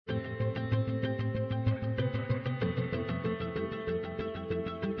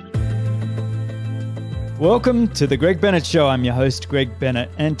Welcome to the Greg Bennett Show. I'm your host, Greg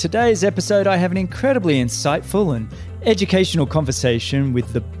Bennett, and today's episode I have an incredibly insightful and educational conversation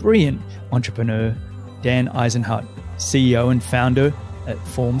with the brilliant entrepreneur, Dan Eisenhardt, CEO and founder at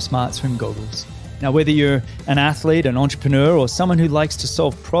Form Smart Swim Goggles. Now, whether you're an athlete, an entrepreneur, or someone who likes to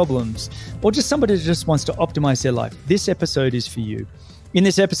solve problems, or just somebody who just wants to optimize their life, this episode is for you. In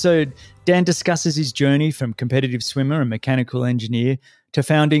this episode, Dan discusses his journey from competitive swimmer and mechanical engineer to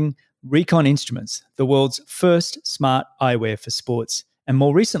founding Recon Instruments, the world's first smart eyewear for sports, and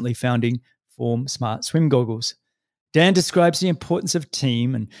more recently founding Form Smart Swim Goggles. Dan describes the importance of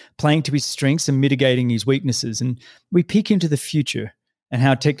team and playing to his strengths and mitigating his weaknesses, and we peek into the future and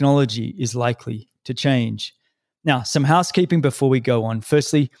how technology is likely to change. Now, some housekeeping before we go on.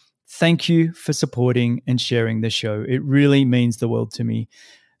 Firstly, thank you for supporting and sharing the show. It really means the world to me.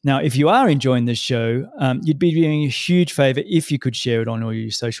 Now, if you are enjoying this show, you'd be doing a huge favor if you could share it on all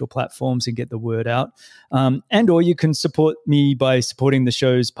your social platforms and get the word out. Or you can support me by supporting the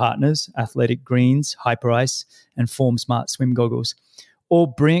show's partners, Athletic Greens, Hyperice, and Form Smart Swim Goggles, all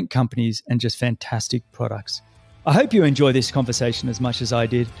brilliant companies and just fantastic products. I hope you enjoy this conversation as much as I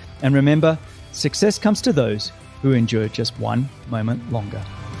did. And remember, success comes to those who endure just one moment longer.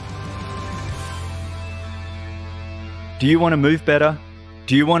 Do you want to move better?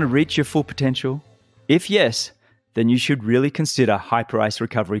 Do you want to reach your full potential? If yes, then you should really consider Hyperice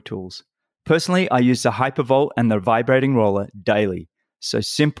recovery tools. Personally, I use the Hypervolt and the vibrating roller daily. So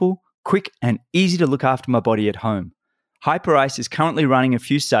simple, quick, and easy to look after my body at home. Hyperice is currently running a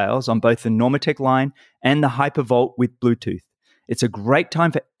few sales on both the Normatec line and the Hypervolt with Bluetooth. It's a great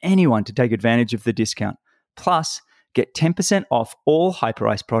time for anyone to take advantage of the discount. Plus, get 10% off all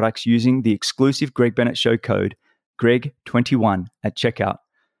Hyperice products using the exclusive Greg Bennett Show code Greg21 at checkout.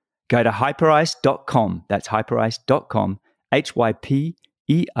 Go to hyperice.com, that's hyperice.com,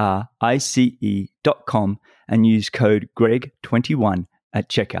 hyperice.com, and use code Greg21 at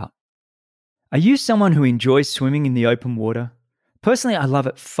checkout. Are you someone who enjoys swimming in the open water? Personally, I love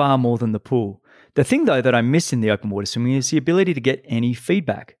it far more than the pool. The thing, though, that I miss in the open water swimming is the ability to get any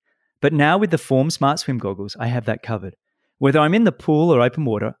feedback. But now with the Form Smart Swim Goggles, I have that covered. Whether I'm in the pool or open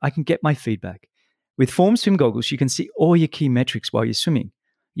water, I can get my feedback. With Form Swim Goggles, you can see all your key metrics while you're swimming: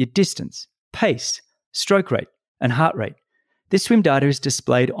 your distance, pace, stroke rate, and heart rate. This swim data is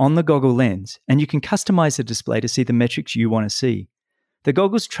displayed on the goggle lens, and you can customize the display to see the metrics you want to see. The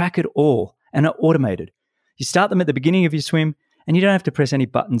goggles track it all and are automated. You start them at the beginning of your swim, and you don't have to press any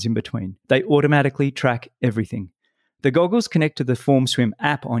buttons in between. They automatically track everything. The goggles connect to the Form Swim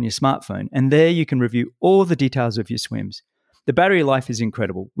app on your smartphone, and there you can review all the details of your swims. The battery life is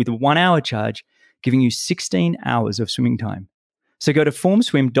incredible, with a 1-hour charge giving you 16 hours of swimming time. So go to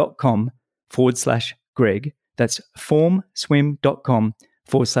formswim.com/Greg, that's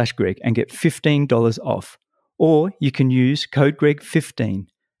formswim.com/Greg, and get $15 off. Or you can use code Greg15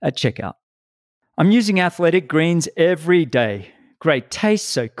 at checkout. I'm using Athletic Greens every day. Great taste,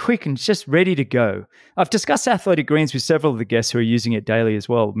 so quick and just ready to go. I've discussed Athletic Greens with several of the guests who are using it daily as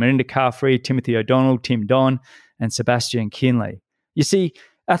well: Melinda Carfree, Timothy O'Donnell, Tim Don, and Sebastian Kinley. You see,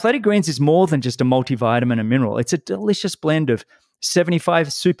 Athletic Greens is more than just a multivitamin and mineral. It's a delicious blend of 75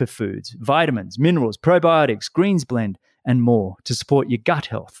 superfoods, vitamins, minerals, probiotics, greens blend, and more to support your gut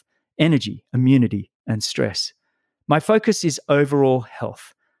health, energy, immunity, and stress. My focus is overall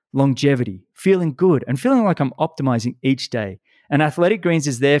health, longevity, feeling good, and feeling like I'm optimizing each day. And Athletic Greens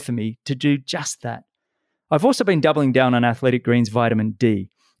is there for me to do just that. I've also been doubling down on Athletic Greens vitamin D.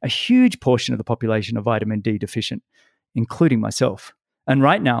 A huge portion of the population are vitamin D deficient, including myself. And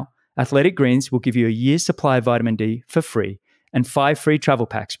right now, Athletic Greens will give you a year's supply of vitamin D for free and 5 free travel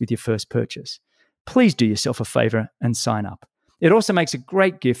packs with your first purchase. Please do yourself a favor and sign up. It also makes a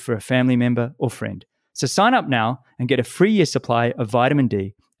great gift for a family member or friend. So sign up now and get a free year supply of vitamin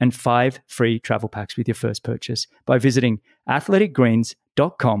D and 5 free travel packs with your first purchase by visiting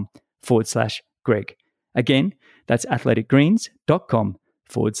athleticgreens.com/Greg. Again, that's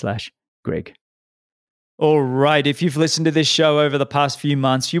athleticgreens.com/Greg. All right, if you've listened to this show over the past few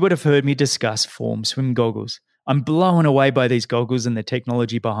months, you would have heard me discuss Form Swim Goggles. I'm blown away by these goggles and the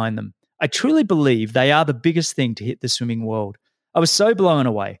technology behind them. I truly believe they are the biggest thing to hit the swimming world. I was so blown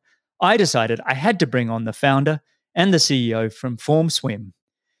away, I decided I had to bring on the founder and the CEO from Form Swim.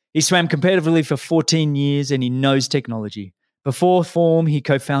 He swam competitively for 14 years and he knows technology. Before Form, he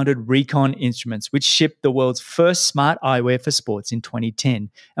co-founded Recon Instruments, which shipped the world's first smart eyewear for sports in 2010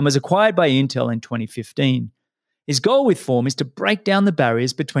 and was acquired by Intel in 2015. His goal with Form is to break down the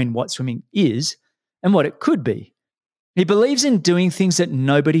barriers between what swimming is and what it could be. He believes in doing things that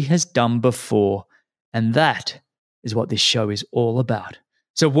nobody has done before, and that is what this show is all about.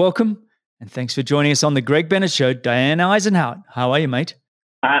 So welcome And thanks for joining us on the Greg Bennett Show. Dan Eisenhardt, how are you, mate?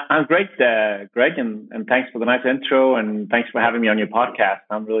 I'm great, Greg, and thanks for the nice intro, and thanks for having me on your podcast.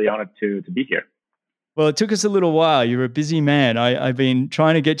 I'm really honored to be here. Well, it took us a little while. You're a busy man. I've been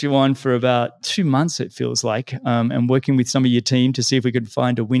trying to get you on for about 2 months, it feels like, and working with some of your team to see if we could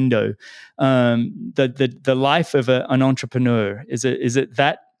find a window. The life of an entrepreneur, is it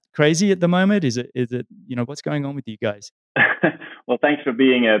that crazy at the moment? Is it what's going on with you guys? Well, thanks for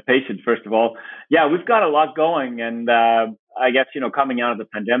being patient, first of all. Yeah, we've got a lot going, and I guess, coming out of the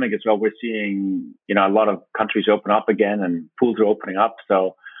pandemic as well, we're seeing, a lot of countries open up again and pools are opening up.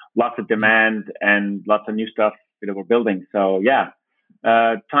 So lots of demand and lots of new stuff that we're building. So yeah,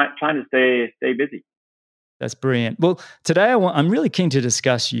 trying to stay busy. That's brilliant. Well, today I'm really keen to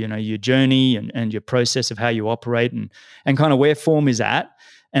discuss, your journey and your process of how you operate and kind of where form is at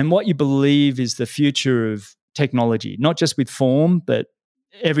and what you believe is the future of technology, not just with form, but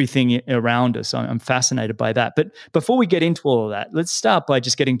everything around us. I'm fascinated by that. But before we get into all of that, let's start by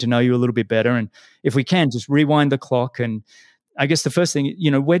just getting to know you a little bit better. And if we can, just rewind the clock. And I guess the first thing,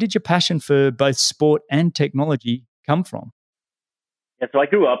 where did your passion for both sport and technology come from? Yeah, so I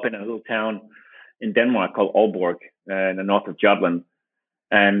grew up in a little town in Denmark called Aalborg, in the north of Jutland.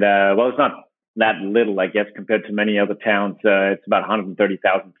 And it's not that little, I guess, compared to many other towns. It's about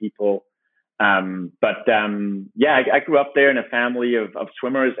 130,000 people. I grew up there in a family of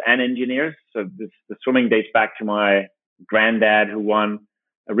swimmers and engineers. So the swimming dates back to my granddad, who won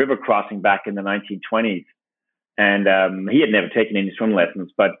a river crossing back in the 1920s. And he had never taken any swim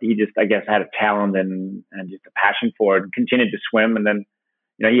lessons, but he just, I guess, had a talent and just a passion for it and continued to swim. And then,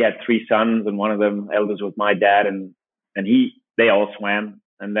 he had 3 sons, and one of them, eldest, was my dad, and they all swam.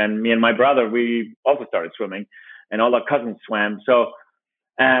 And then me and my brother, we also started swimming, and all our cousins swam. So,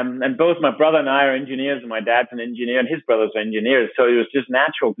 and both my brother and I are engineers, and my dad's an engineer, and his brothers are engineers. So it was just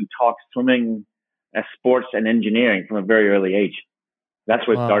natural to talk swimming as sports and engineering from a very early age. That's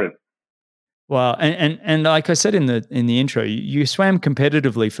where it started. Wow. And like I said in the intro, you swam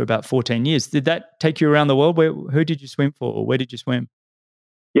competitively for about 14 years. Did that take you around the world? Who did you swim for, or where did you swim?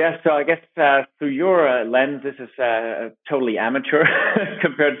 Yeah, so I guess through your lens, this is totally amateur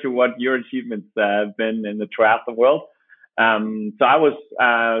compared to what your achievements have been in the triathlon world. So I was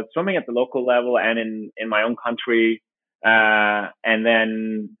swimming at the local level and in my own country, and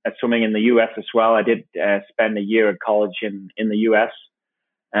then swimming in the U.S. as well. I did spend a year at college in the U.S.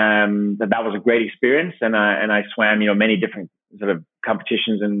 That was a great experience, and I swam, many different sort of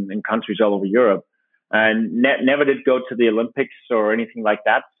competitions in countries all over Europe, and never did go to the Olympics or anything like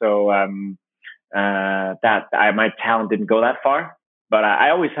that. So my talent didn't go that far, but I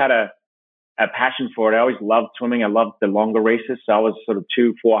always had a passion for it. I always loved swimming. I loved the longer races. So I was sort of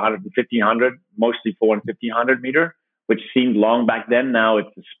 200, 400, and 1500, mostly 400 and 1500 meter, which seemed long back then. Now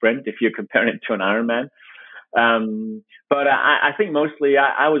it's a sprint if you're comparing it to an Ironman. But I think mostly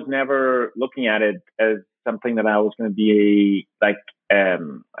I was never looking at it as something that I was going to be a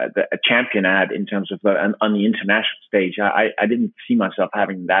champion at in terms of on the international stage. I didn't see myself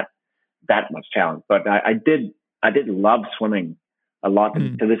having that much talent, but I did love swimming a lot.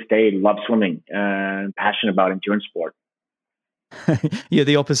 To this day, love swimming and passionate about endurance sport. You're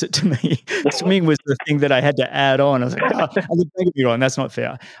the opposite to me. Swimming was the thing that I had to add on. I was like, don't get me wrong, that's not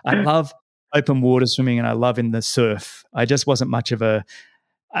fair. I love open water swimming and I love in the surf. I just wasn't much of a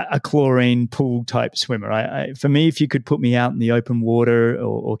chlorine pool type swimmer. For me, if you could put me out in the open water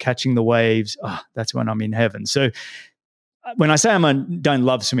or catching the waves, that's when I'm in heaven. So when I say I don't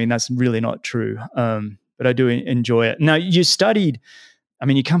love swimming, that's really not true. But I do enjoy it. Now, you studied,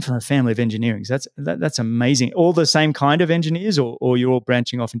 you come from a family of engineering. That's amazing. All the same kind of engineers, or you're all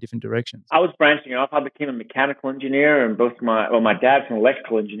branching off in different directions? I was branching off. I became a mechanical engineer, and my dad's an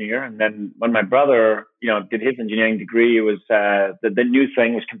electrical engineer. And then when my brother, did his engineering degree, it was the new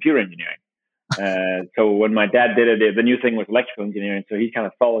thing was computer engineering. So when my dad did it, the new thing was electrical engineering. So he kind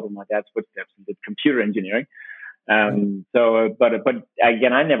of followed in my dad's footsteps and did computer engineering. But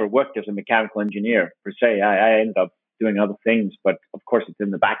again, I never worked as a mechanical engineer per se. I ended up doing other things, but of course it's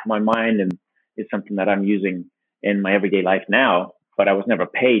in the back of my mind and it's something that I'm using in my everyday life now, but I was never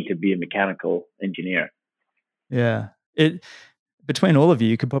paid to be a mechanical engineer. Yeah. Between all of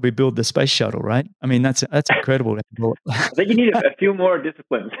you could probably build the space shuttle, right? That's incredible. I think you need a few more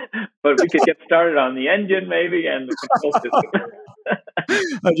disciplines, but we could get started on the engine maybe and the control system.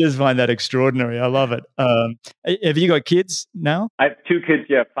 I just find that extraordinary. I love it. Have you got kids now? I have 2 kids,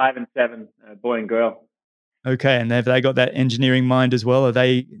 5 and 7, boy and girl. Okay, and have they got that engineering mind as well? Are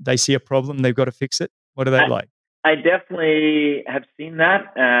they see a problem, they've got to fix it? What are they like? I definitely have seen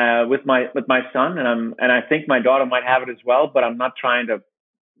that with my son, and I think my daughter might have it as well. But I'm not trying to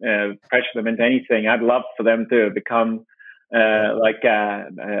pressure them into anything. I'd love for them to become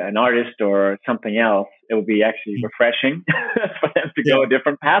an artist or something else. It would be actually refreshing for them to go a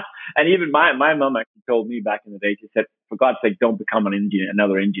different path. And even my mom actually told me back in the day, she said, for God's sake, don't become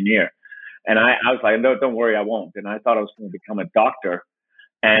another engineer. And I was like, no, don't worry, I won't. And I thought I was going to become a doctor.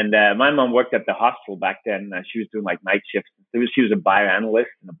 And my mom worked at the hospital back then. She was doing like night shifts. She was a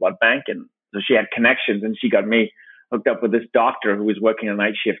bioanalyst in a blood bank. And so she had connections, and she got me hooked up with this doctor who was working a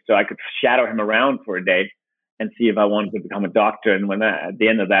night shift so I could shadow him around for a day and see if I wanted to become a doctor. And when at the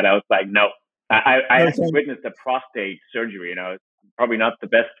end of that, I was like, no. I actually witnessed a prostate surgery. It's probably not the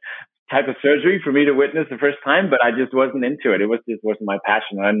best type of surgery for me to witness the first time, but I just wasn't into it. It just wasn't my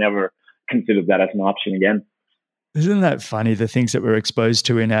passion. I never considered that as an option again. Isn't that funny, the things that we're exposed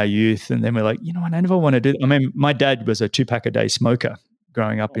to in our youth, and then we're like, I never want to do that. I mean, my dad was a 2-pack a day smoker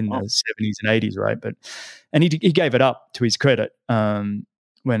growing up in the 70s and 80s, right? And he gave it up, to his credit, when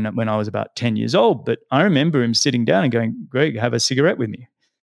I was about 10 years old. But I remember him sitting down and going, Greg, have a cigarette with me.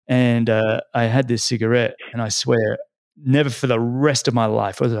 And I had this cigarette, and I swear, never for the rest of my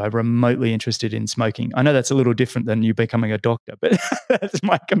life was I remotely interested in smoking. I know that's a little different than you becoming a doctor, but that's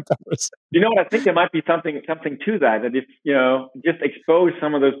my comparison. You know what? I think there might be something to that if, just expose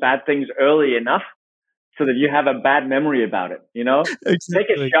some of those bad things early enough so that you have a bad memory about it, Exactly. Take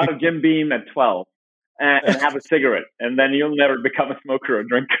a shot of Jim Beam at 12 and have a cigarette, and then you'll never become a smoker or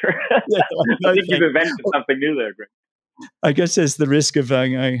drinker. I think you've invented something new there, Greg. I guess there's the risk of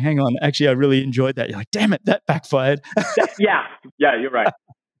going, hang on, actually, I really enjoyed that. You're like, damn it, that backfired. Yeah, you're right.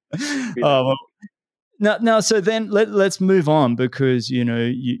 Now, so then let's move on, because,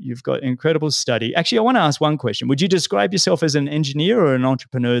 you've got incredible study. Actually, I want to ask one question. Would you describe yourself as an engineer or an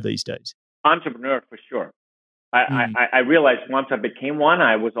entrepreneur these days? Entrepreneur, for sure. I realized once I became one,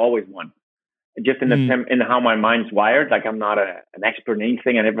 I was always one. Just in how my mind's wired. Like, I'm not an expert in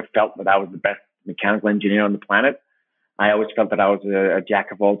anything. I never felt that I was the best mechanical engineer on the planet. I always felt that I was a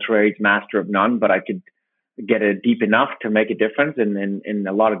jack of all trades, master of none, but I could get it deep enough to make a difference in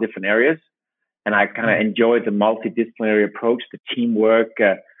a lot of different areas. And I kind of enjoyed the multidisciplinary approach, the teamwork,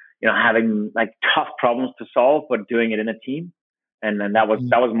 having like tough problems to solve, but doing it in a team. And then that was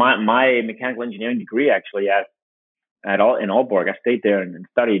my mechanical engineering degree actually in Aalborg. I stayed there and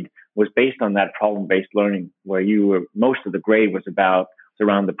studied, was based on that problem-based learning, where most of the grade was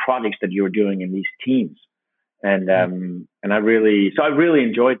around the projects that you were doing in these teams. And I really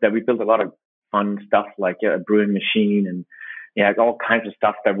enjoyed that. We built a lot of fun stuff like a brewing machine and all kinds of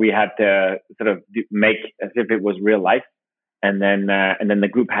stuff that we had to sort of make as if it was real life. And then the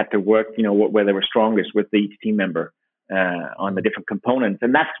group had to work, where they were strongest with each team member on the different components.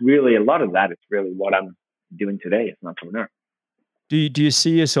 And that's really a lot of that. It's really what I'm doing today as an entrepreneur. Do you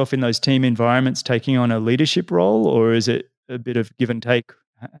see yourself in those team environments taking on a leadership role, or is it a bit of give and take?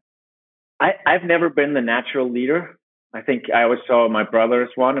 I've never been the natural leader. I think I always saw my brother as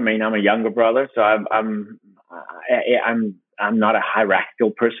one. I mean, I'm a younger brother, so I'm not a hierarchical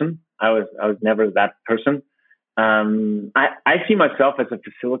person. I was never that person. I see myself as a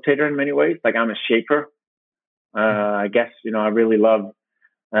facilitator in many ways. Like, I'm a shaper. I guess, I really love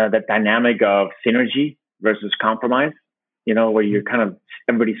that dynamic of synergy versus compromise, where you're kind of,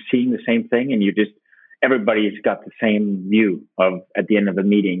 everybody's seeing the same thing, and everybody's got the same view of at the end of a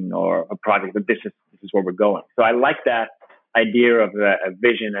meeting or a project, that this is where we're going. So I like that idea of a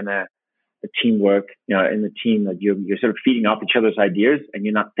vision and a teamwork, in the team, that you're sort of feeding off each other's ideas, and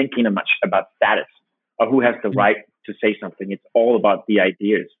you're not thinking much about status or who has the right to say something. It's all about the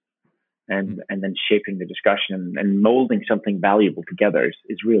ideas, and then shaping the discussion and molding something valuable together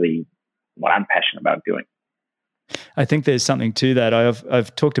is really what I'm passionate about doing. I think there's something to that.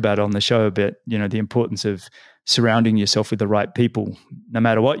 I've talked about it on the show a bit, the importance of surrounding yourself with the right people, no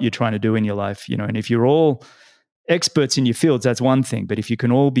matter what you're trying to do in your life, and if you're all experts in your fields, that's one thing. But if you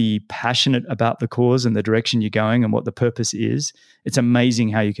can all be passionate about the cause and the direction you're going and what the purpose is, it's amazing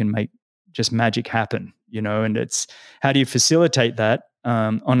how you can make just magic happen, and it's how do you facilitate that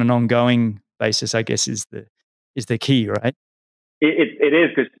on an ongoing basis, I guess, is the key, right? It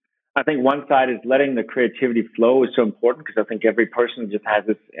is, because I think one side is letting the creativity flow is so important, because I think every person just has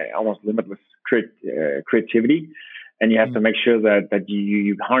this almost limitless creativity, and you have to make sure that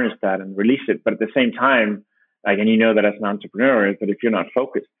you harness that and release it. But at the same time, and that as an entrepreneur, is that if you're not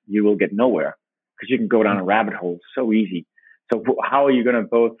focused, you will get nowhere, because you can go down a rabbit hole so easy. So how are you going to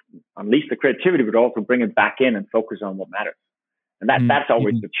both unleash the creativity, but also bring it back in and focus on what matters? And that's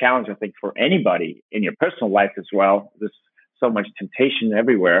always the challenge, I think, for anybody in your personal life as well. There's so much temptation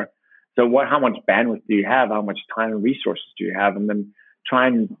everywhere. So how much bandwidth do you have? How much time and resources do you have? And then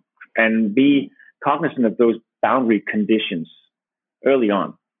try and be cognizant of those boundary conditions early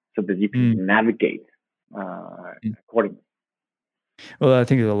on. so that you can navigate accordingly. Well, I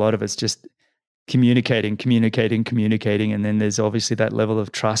think a lot of it's just communicating, and then there's obviously that level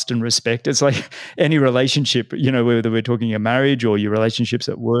of trust and respect. It's like any relationship, whether we're talking a marriage or your relationships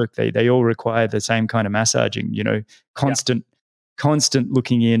at work, they all require the same kind of massaging, constant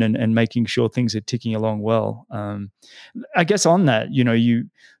looking in and making sure things are ticking along well. I guess on that, you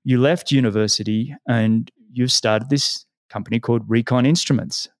left university and you've started this company called Recon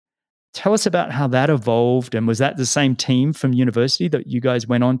Instruments. Tell us about how that evolved, and was that the same team from university that you guys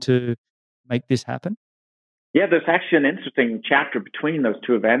went on to make this happen? Yeah, there's actually an interesting chapter between those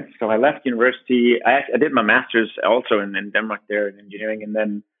two events. So I left university. I did my master's also in Denmark there in engineering, and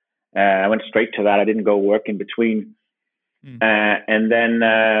then I went straight to that. I didn't go work in between. And then,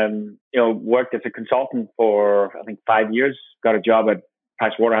 worked as a consultant for, I think, 5 years, got a job at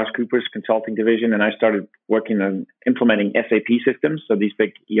PricewaterhouseCoopers consulting division, and I started working on implementing SAP systems, so these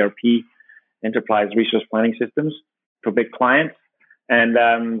big ERP, enterprise resource planning systems for big clients.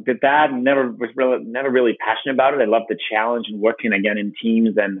 And did that. Never really passionate about it. I loved the challenge and working again in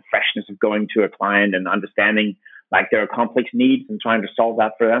teams and the freshness of going to a client and understanding like their complex needs and trying to solve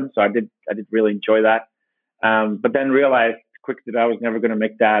that for them. So I did really enjoy that. But then realized quickly that I was never going to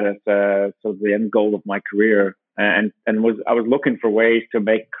make that as the end goal of my career. I was looking for ways to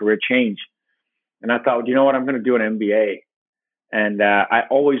make a career change. And I thought, you know what, I'm going to do an MBA. And I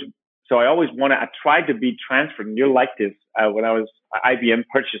always I tried to be transferred. And you're like this. When I was IBM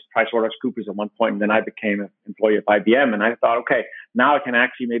purchased PricewaterhouseCoopers at one point, and then I became an employee of IBM. And I thought, okay, now I can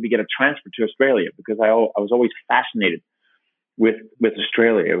actually maybe get a transfer to Australia, because I was always fascinated with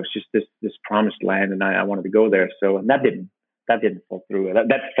Australia. It was just this promised land, and I wanted to go there. So, and that didn't fall through.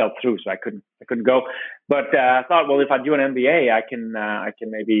 That fell through, so I couldn't go. But I thought, well, if I do an MBA, I can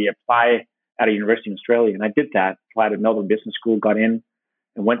maybe apply at a university in Australia, and I did that. Applied at Melbourne Business School, got in,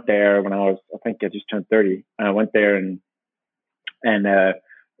 and went there when I think I just turned 30. And I went there and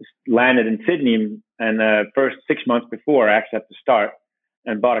landed in Sydney. And first 6 months before, I actually had to start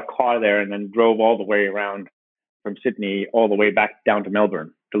and bought a car there, and then drove all the way around from Sydney all the way back down to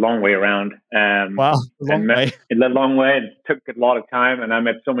Melbourne, the long way around. Wow, long way. It took a lot of time, and I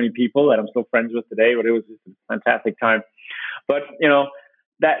met so many people that I'm still friends with today, but it was just a fantastic time. But,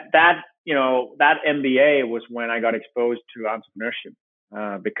 that MBA was when I got exposed to entrepreneurship,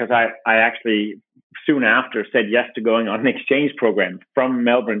 because I actually soon after said yes to going on an exchange program from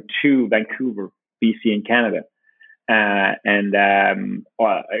Melbourne to Vancouver, BC in Canada. It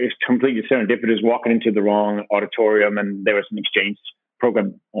was completely serendipitous, walking into the wrong auditorium, and there was an exchange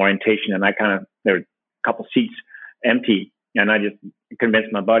program orientation, and there were a couple seats empty, and I just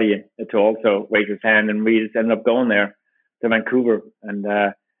convinced my buddy to also raise his hand, and we just ended up going there to Vancouver. And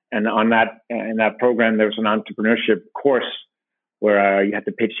on that program, there was an entrepreneurship course where you had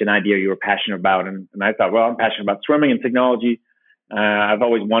to pitch an idea you were passionate about, and I thought, well, I'm passionate about swimming and technology. I've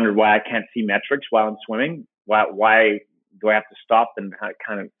always wondered why I can't see metrics while I'm swimming. Why do I have to stop and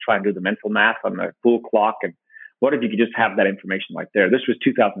kind of try and do the mental math on the pool clock? And what if you could just have that information right there? This was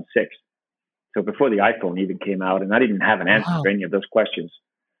 2006. So before the iPhone even came out, and I didn't have an answer for any of those questions.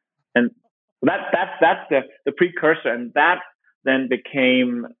 And that's the precursor. And that then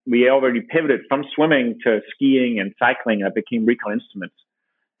became, we already pivoted from swimming to skiing and cycling. It became Recon Instruments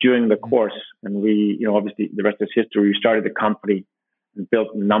during the course. And we, obviously the rest is history. We started the company and built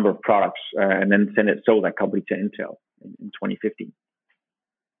a number of products, and then sold that company to Intel in 2015.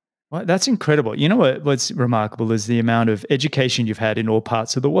 Well, that's incredible. You know what's remarkable is the amount of education you've had in all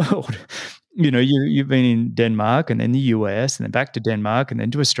parts of the world. You've been in Denmark, and then the US, and then back to Denmark, and then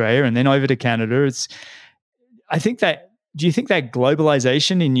to Australia, and then over to Canada. Do you think that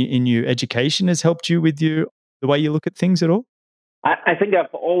globalization in your education has helped you with the way you look at things at all? I think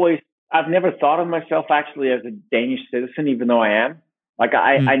I've never thought of myself actually as a Danish citizen, even though I am.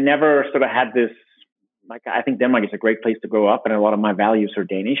 I never sort of had this, I think Denmark is a great place to grow up, and a lot of my values are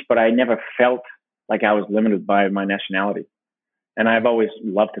Danish, but I never felt like I was limited by my nationality. And I've always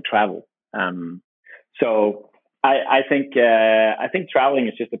loved to travel. So I think traveling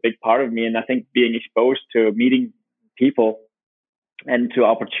is just a big part of me. And I think being exposed to meeting people and to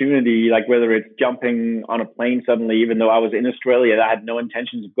opportunity, like whether it's jumping on a plane suddenly, even though I was in Australia, I had no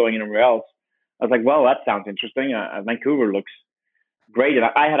intentions of going anywhere else. I was like, well, that sounds interesting. Vancouver looks great. And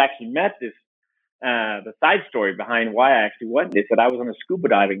I had actually met the side story behind why I actually went is that I was on a scuba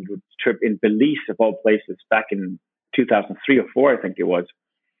diving trip in Belize, of all places, back in 2003 or 4, I think it was.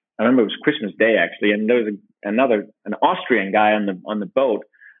 I remember it was Christmas Day, actually. And there was an Austrian guy on the boat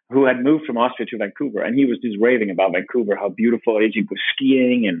who had moved from Austria to Vancouver. And he was just raving about Vancouver, how beautiful it is. You go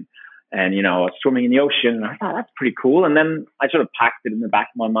skiing And, I was swimming in the ocean, and I thought, that's pretty cool. And then I sort of packed it in the back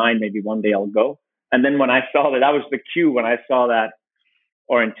of my mind, maybe one day I'll go. And then when I saw that was the cue, when I saw that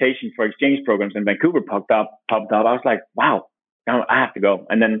orientation for exchange programs in Vancouver popped up, I was like, wow, now I have to go.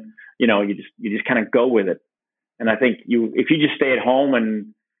 And then, you just kind of go with it. And I think if you just stay at home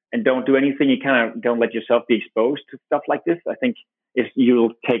and don't do anything, you kind of don't let yourself be exposed to stuff like this. I think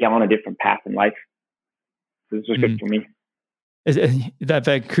you'll take on a different path in life. So this was good for me. That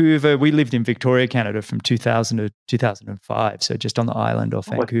Vancouver, we lived in Victoria, Canada from 2000 to 2005. So just on the island off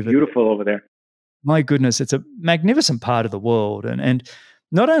Vancouver. It's beautiful over there. My goodness, it's a magnificent part of the world. And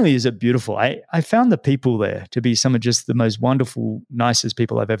not only is it beautiful, I found the people there to be some of just the most wonderful, nicest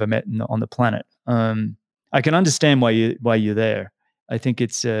people I've ever met on the planet. I can understand why you're there. I think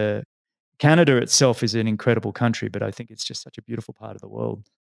it's Canada itself is an incredible country, but I think it's just such a beautiful part of the world.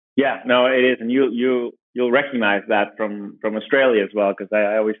 Yeah, no, it is, and you'll recognize that from Australia as well, because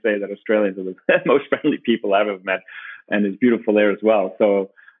I always say that Australians are the most friendly people I've ever met, and it's beautiful there as well.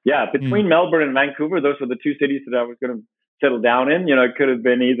 So yeah, between Melbourne and Vancouver, those were the two cities that I was going to settle down in. It could have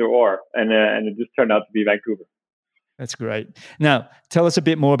been either or, and it just turned out to be Vancouver. That's great. Now, tell us a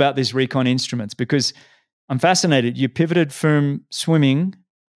bit more about this Recon Instruments, because I'm fascinated. You pivoted from swimming,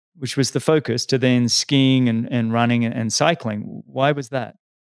 which was the focus, to then skiing and running and cycling. Why was that?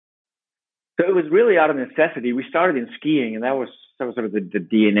 So it was really out of necessity. We started in skiing, and that was sort of the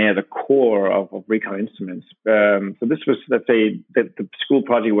DNA, the core of Recon Instruments. So this was, let's say, the school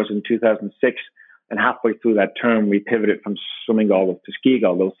project was in 2006, and halfway through that term, we pivoted from swimming goggles to ski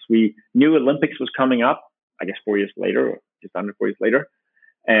goggles. We knew Olympics was coming up, I guess 4 years later, or just under 4 years later,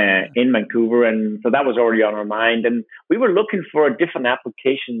 in Vancouver. And so that was already on our mind. And we were looking for a different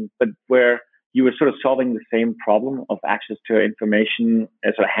application, but where you were sort of solving the same problem of access to information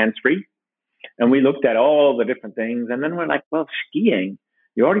as a hands-free. And we looked at all the different things. And then we're like, well, skiing,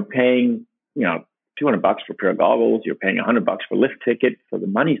 you're already paying, $200 for a pair of goggles. You're paying $100 for a lift ticket. So the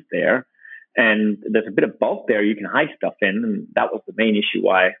money's there. And there's a bit of bulk there you can hide stuff in. And that was the main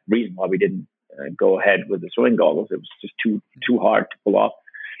reason why we didn't go ahead with the swimming goggles. It was just too hard to pull off.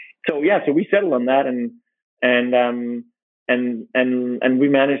 So we settled on that, and we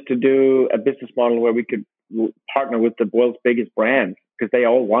managed to do a business model where we could partner with the world's biggest brands, because they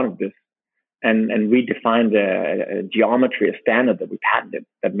all wanted this. And we defined a geometry, a standard that we patented,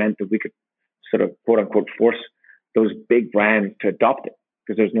 that meant that we could sort of quote unquote force those big brands to adopt it,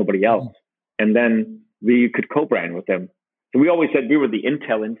 because there's nobody else. And then we could co-brand with them. So we always said we were the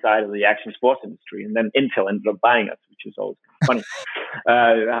Intel inside of the action sports industry, and then Intel ended up buying us, which is always funny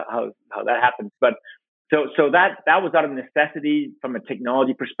how that happened. But so that was out of necessity from a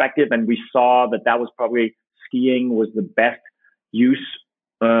technology perspective, and we saw that was probably skiing was the best use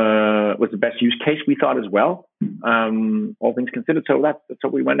case, we thought, as well, all things considered. So that's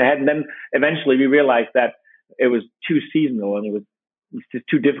what we went ahead. And then eventually we realized that it was too seasonal, and it's just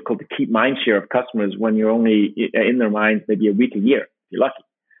too difficult to keep mind share of customers when you're only in their minds maybe a week a year, if you're lucky.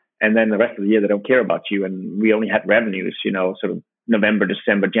 And then the rest of the year, they don't care about you. And we only had revenues, sort of November,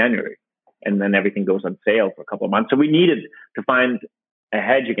 December, January. And then everything goes on sale for a couple of months. So we needed to find a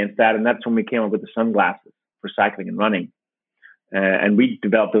hedge against that. And that's when we came up with the sunglasses for cycling and running. And we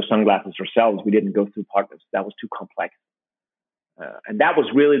developed those sunglasses ourselves. We didn't go through partners. That was too complex. And that was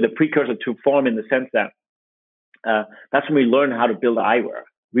really the precursor to Form, in the sense that that's when we learned how to build eyewear.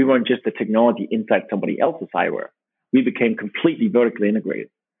 We weren't just the technology inside somebody else's eyewear. We became completely vertically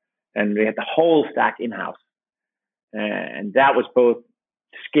integrated. And we had the whole stack in-house. And that was both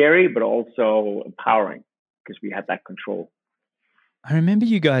scary, but also empowering, because we had that control. I remember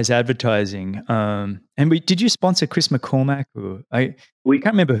you guys advertising, and did you sponsor Chris McCormack? I can't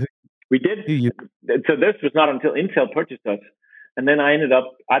remember who. We did. So this was not until Intel purchased us. And then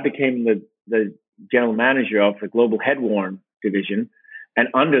I became the general manager of the global head-worn division. And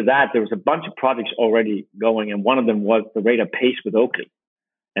under that, there was a bunch of projects already going. And one of them was the Radar Pace with Oakley.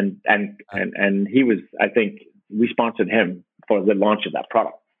 And he was, I think, we sponsored him for the launch of that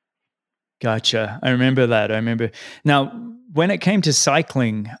product. Gotcha. I remember that. Now, when it came to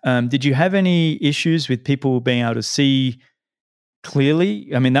cycling, did you have any issues with people being able to see clearly?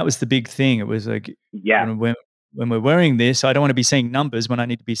 I mean, that was the big thing. It was like, when we're wearing this, I don't want to be seeing numbers when I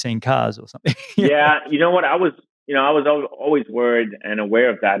need to be seeing cars or something. Yeah. You know what? I was always worried and aware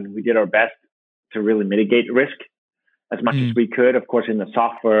of that. And we did our best to really mitigate risk as much as we could, of course, in the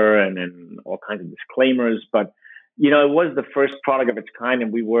software and in all kinds of disclaimers. But, it was the first product of its kind.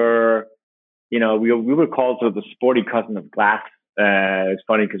 And we were called sort of the sporty cousin of glass. It's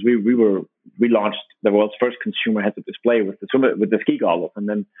funny because we launched the world's first consumer heads-up display with the ski goggles, and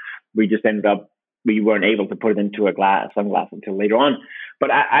then we just ended up we weren't able to put it into a sunglass until later on.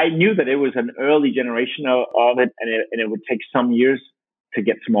 But I knew that it was an early generation of it, and it would take some years to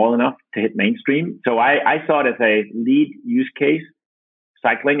get small enough to hit mainstream. So I saw it as a lead use case,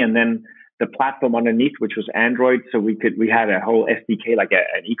 cycling, and then the platform underneath, which was Android. So we had a whole SDK, like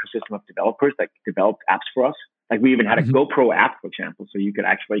an ecosystem of developers that developed apps for us. Like we even had a GoPro app, for example, so you could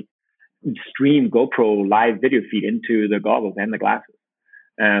actually stream GoPro live video feed into the goggles and the glasses.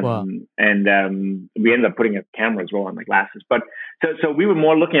 Wow. And we ended up putting a camera as well on the glasses. But so we were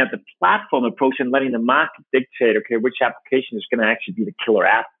more looking at the platform approach and letting the market dictate, okay, which application is going to actually be the killer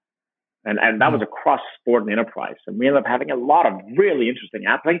app. And that was across sport and enterprise. And we ended up having a lot of really interesting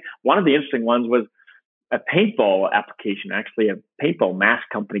apps. Like one of the interesting ones was a paintball application. Actually, a paintball mask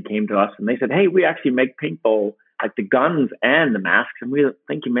company came to us and they said, hey, we actually make paintball, like the guns and the masks. And we were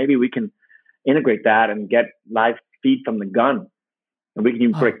thinking maybe we can integrate that and get live feed from the gun. And we can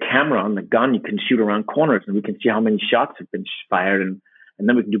even put a camera on the gun. You can shoot around corners and we can see how many shots have been fired. And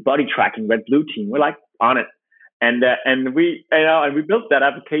then we can do body tracking, red, blue team. We're like on it. And we built that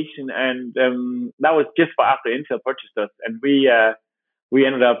application, and that was just after Intel purchased us. And we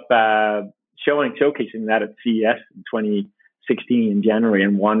ended up showcasing that at CES in 2016 in January,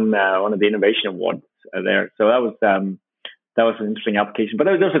 and won one of the innovation awards there. So that was an interesting application. But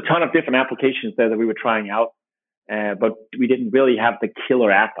there was a ton of different applications there that we were trying out. But we didn't really have the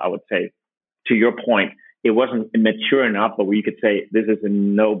killer app, I would say. To your point, it wasn't mature enough, but we could say this is a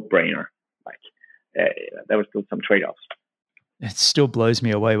no-brainer. There were still some trade-offs. It still blows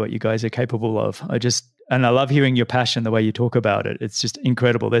me away what you guys are capable of. And I love hearing your passion, the way you talk about it. It's just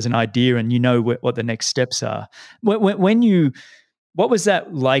incredible. There's an idea and you know what the next steps are. What was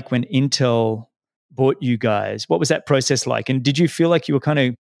that like when Intel bought you guys? What was that process like? And did you feel like you were kind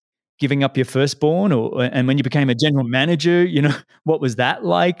of giving up your firstborn, and when you became a general manager, what was that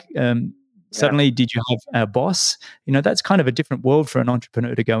like? Suddenly, did you have a boss? That's kind of a different world for an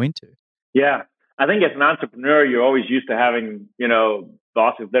entrepreneur to go into. Yeah. I think as an entrepreneur, you're always used to having,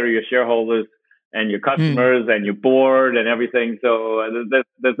 bosses that are your shareholders and your customers and your board and everything. So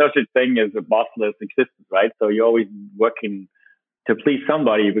there's no such thing as a bossless existence, right? So you're always working to please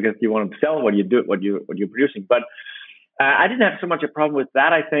somebody because you want to sell what you're producing. But I didn't have so much a problem with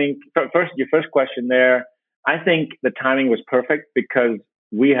that. I think your first question there, I think the timing was perfect because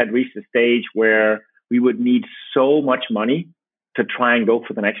we had reached a stage where we would need so much money to try and go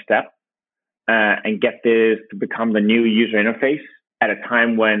for the next step. And get this to become the new user interface at a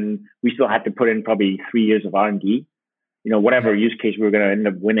time when we still had to put in probably 3 years of R&D, whatever use case we were going to end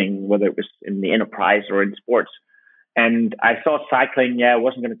up winning, whether it was in the enterprise or in sports. And I saw cycling, it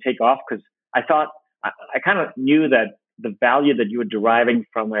wasn't going to take off because I thought, I kind of knew that the value that you were deriving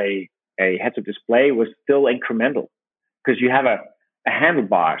from a heads-up display was still incremental because you have a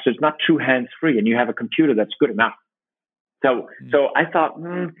handlebar, so it's not true hands-free, and you have a computer that's good enough. So I thought,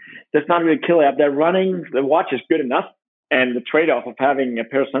 that's not really a killer app. They're running, the watch is good enough. And the trade-off of having a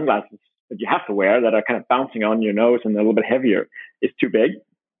pair of sunglasses that you have to wear that are kind of bouncing on your nose and a little bit heavier is too big.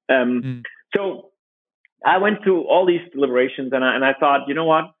 So I went through all these deliberations and I thought, you know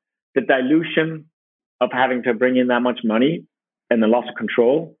what? The dilution of having to bring in that much money and the loss of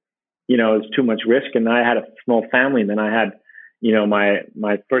control, is too much risk. And I had a small family. And then I had,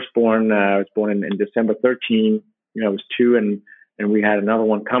 my firstborn, I was born in December 13. I was 2 and we had another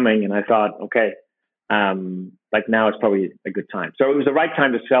one coming, and I thought, okay, now it's probably a good time. So it was the right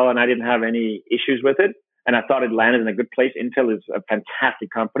time to sell, and I didn't have any issues with it. And I thought it landed in a good place. Intel is a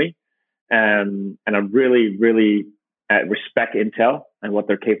fantastic company. And I really, really respect Intel and what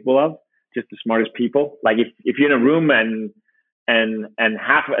they're capable of. Just the smartest people. Like if you're in a room and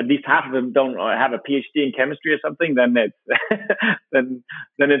at least half of them don't have a PhD in chemistry or something, then it's then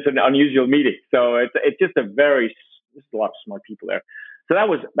it's an unusual meeting. So it's just there's a lot of smart people there. So that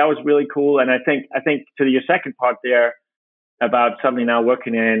was really cool. And I think to your second part there about suddenly now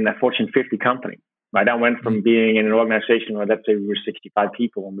working in a Fortune 50 company, right? I went from being in an organization where let's say we were 65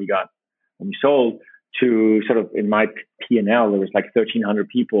 people when we sold to sort of in my P&L there was like 1,300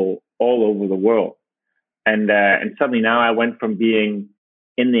 people all over the world. And suddenly now I went from being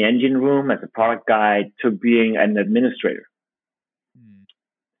in the engine room as a product guy to being an administrator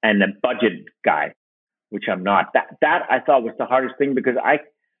and a budget guy, which I'm not. That I thought was the hardest thing because I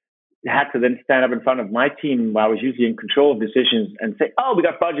had to then stand up in front of my team while I was usually in control of decisions and say, oh, we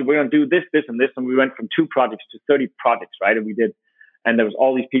got budget. We're going to do this, this, and this. And we went from 2 projects to 30 projects, right? And there was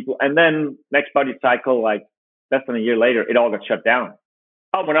all these people. And then next budget cycle, like less than a year later, it all got shut down.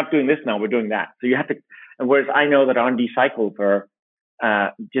 Oh, we're not doing this now. We're doing that. So you have to. And whereas I know that R&D cycles are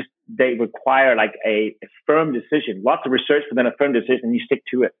they require like a firm decision, lots of research, but then a firm decision, and you stick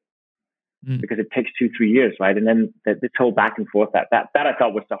to it. because it takes 2-3 years, right? And then this whole back and forth, that I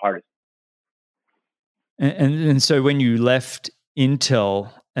thought was the hardest. And so when you left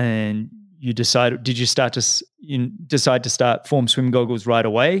Intel and you decided, did you decide to start Form Swim Goggles right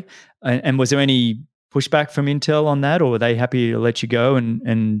away? And was there any pushback from Intel on that, or were they happy to let you go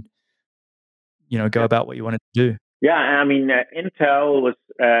and go about what you wanted to do? Yeah, I mean, Intel was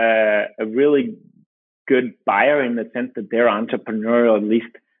a really good buyer in the sense that they're entrepreneurial. At least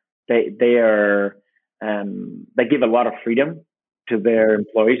they are they give a lot of freedom to their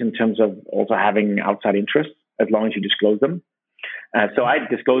employees in terms of also having outside interests, as long as you disclose them. So I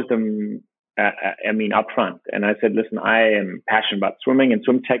disclosed them, upfront. And I said, listen, I am passionate about swimming and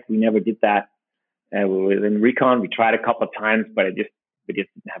swim tech. We never did that. We were in Recon. We tried a couple of times, but we just didn't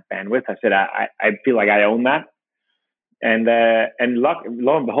have bandwidth. I said, I feel like I own that. And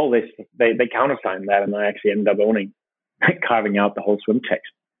lo and behold, they countersigned that, and I actually ended up carving out the whole swim tech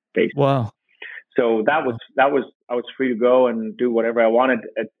space. Wow. So I was free to go and do whatever I wanted.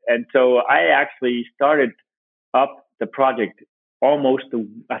 And so I actually started up the project almost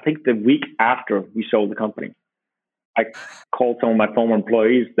the week after we sold the company. I called some of my former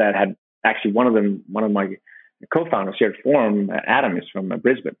employees that had actually one of my co-founders here at Forum, Adam, is from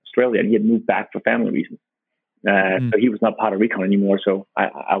Brisbane, Australia, and he had moved back for family reasons. So he was not part of Recon anymore. So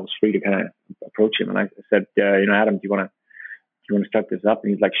I was free to kind of approach him, and I said, Adam, do you want to start this up?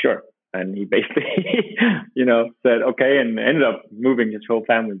 And he's like, sure. And he basically, said, okay, and ended up moving his whole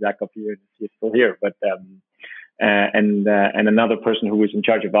family back up here. He's still here. But, and another person who was in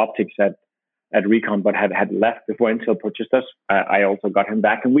charge of optics at Recon, but had left before Intel purchased us. I also got him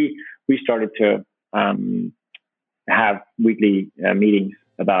back, and we started to have weekly meetings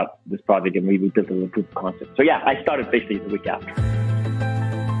about this project, and we built a little proof of concept. So yeah, I started basically the week after.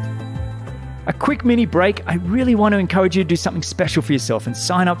 A quick mini break. I really want to encourage you to do something special for yourself and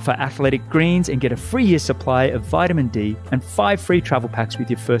sign up for Athletic Greens and get a free year supply of vitamin D and 5 free travel packs with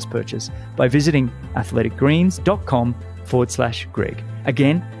your first purchase by visiting athleticgreens.com/Greg.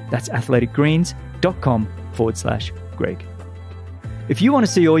 Again, that's athleticgreens.com/Greg. If you want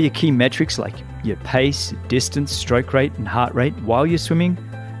to see all your key metrics like your pace, distance, stroke rate, and heart rate while you're swimming,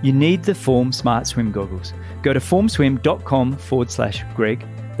 you need the Form Smart Swim Goggles. Go to formswim.com/Greg.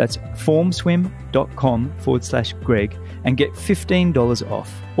 That's formswim.com/Greg and get $15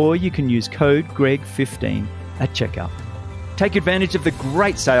 off. Or you can use code GREG15 at checkout. Take advantage of the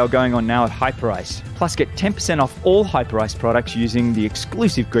great sale going on now at Hyperice. Plus get 10% off all Hyperice products using the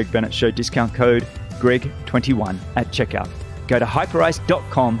exclusive Greg Bennett Show discount code GREG21 at checkout. Go to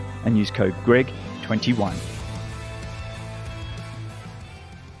hyperice.com and use code GREG21.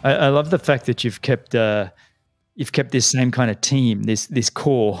 I love the fact that you've kept this same kind of team, this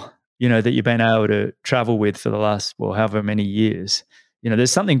core, that you've been able to travel with for the last, however many years.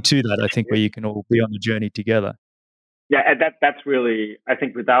 There's something to that, I think, where you can all be on the journey together. Yeah, that's really, I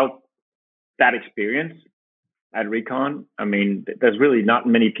think without that experience at Recon, I mean, there's really not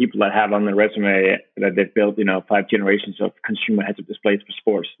many people that have on their resume that they've built, 5 generations of consumer heads-up displays for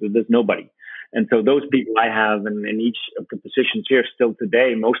sports. There's nobody. And so those people I have in each of the positions here still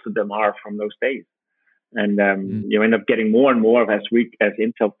today, most of them are from those days. And you end up getting more and more as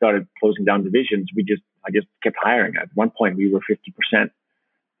Intel started closing down divisions. I just kept hiring. At one point, we were 50%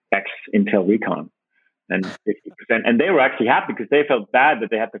 ex Intel Recon, and 50%, and they were actually happy because they felt bad that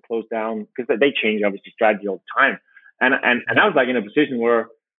they had to close down because they change obviously strategy all the time. And I was like in a position where,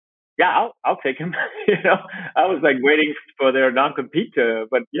 yeah, I'll take him. I was like waiting for their non-compete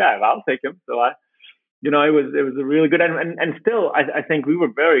but yeah, I'll take him. So it was a really good and still I think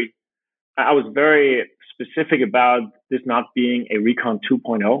I was very specific about this not being a Recon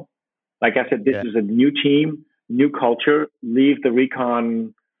 2.0. Like I said, this is a new team, new culture. Leave the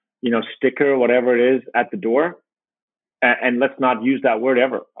Recon, sticker, whatever it is, at the door, and let's not use that word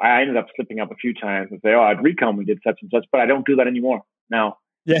ever. I ended up slipping up a few times and say, "Oh, at Recon we did such and such," but I don't do that anymore now.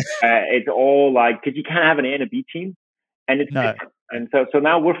 Yeah, it's all like because you can't have an A and a B team, and it's different. And so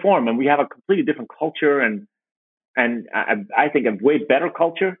now we're formed, and we have a completely different culture, and I think a way better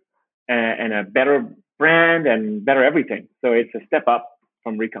culture. And a better brand and better everything. So it's a step up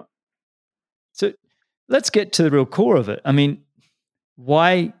from Recon. So let's get to the real core of it. I mean,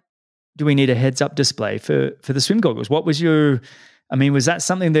 why do we need a heads-up display for the swim goggles? What was was that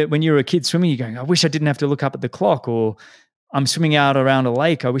something that when you were a kid swimming, you're going, I wish I didn't have to look up at the clock, or I'm swimming out around a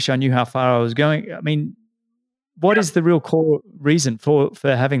lake, I wish I knew how far I was going? I mean, what is the real core reason for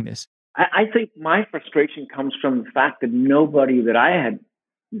having this? I think my frustration comes from the fact that nobody that I had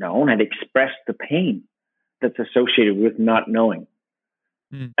known had expressed the pain that's associated with not knowing.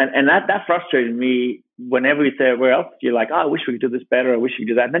 Mm. And that frustrated me whenever you say, where else you're like, oh, I wish we could do this better. I wish we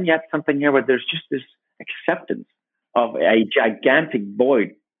could do that. And then you have something here where there's just this acceptance of a gigantic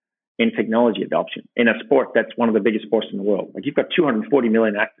void in technology adoption in a sport that's one of the biggest sports in the world. Like, you've got 240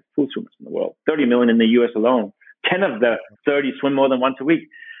 million active pool swimmers in the world, 30 million in the US alone. 10 of the 30 swim more than once a week.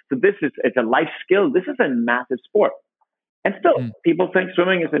 So it's a life skill. This is a massive sport. And still, people think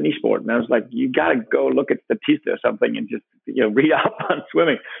swimming is a niche sport. And I was like, you got to go look at Statista or something and just, read up on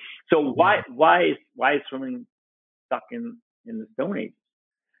swimming. So why is swimming stuck in the Stone Age?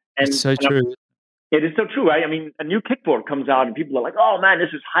 And it's so true. It is so true, right? I mean, a new kickboard comes out and people are like, oh man, this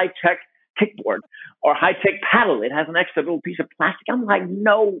is high-tech kickboard or high-tech paddle. It has an extra little piece of plastic. I'm like,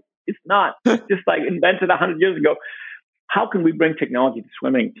 no, it's not. Just like invented 100 years ago. How can we bring technology to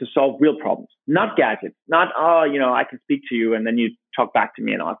swimming to solve real problems? Not gadgets, not, I can speak to you and then you talk back to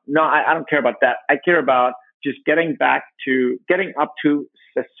me and all. No, I don't care about that. I care about just getting up to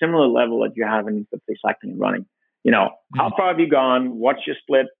a similar level that you have in, let's say, cycling and running. How far have you gone? What's your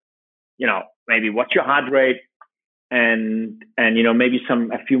split? Maybe what's your heart rate? And maybe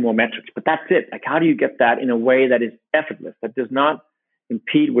a few more metrics, but that's it. Like, how do you get that in a way that is effortless, that does not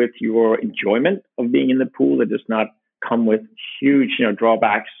impede with your enjoyment of being in the pool, that does not come with huge,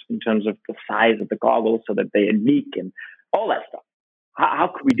 drawbacks in terms of the size of the goggles so that they leak and all that stuff.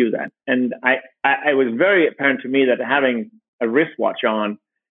 How could we do that? And I was very apparent to me that having a wristwatch on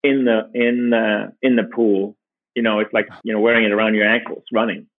in the pool, it's like, wearing it around your ankles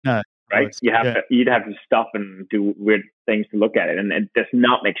running. No. Right? You'd have to stop and do weird things to look at it, and it does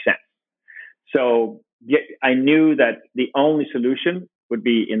not make sense. So I knew that the only solution would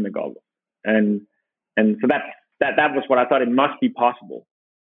be in the goggles, and so that was what I thought. It must be possible.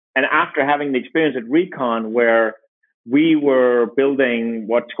 And after having the experience at Recon, where we were building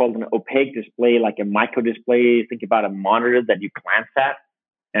what's called an opaque display, like a micro display, think about a monitor that you glance at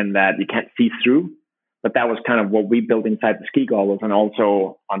and that you can't see through. But that was kind of what we built inside the ski goggles and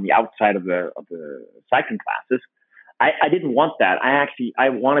also on the outside of the cycling classes. I didn't want that. I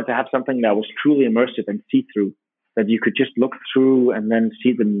wanted to have something that was truly immersive and see-through, that you could just look through and then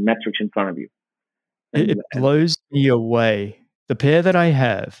see the metrics in front of you. It blows me away. The pair that I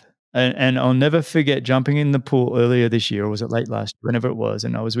have, and I'll never forget jumping in the pool earlier this year, or was it late last year, whenever it was,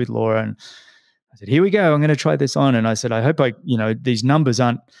 and I was with Laura and I said, here we go, I'm going to try this on. And I said, I hope these numbers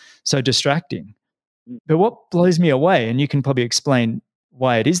aren't so distracting. But what blows me away, and you can probably explain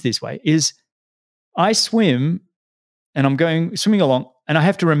why it is this way, is I swim and I'm swimming along and I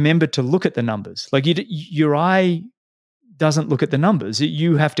have to remember to look at the numbers. Like, your eye doesn't look at the numbers.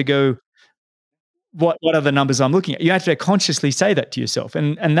 You have to go, what are the numbers I'm looking at? You have to consciously say that to yourself.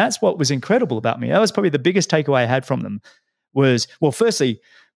 And that's what was incredible about me. That was probably the biggest takeaway I had from them was, well, firstly,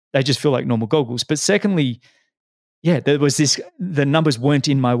 they just feel like normal goggles. But secondly, there was the numbers weren't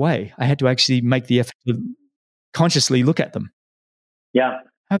in my way. I had to actually make the effort to consciously look at them. Yeah.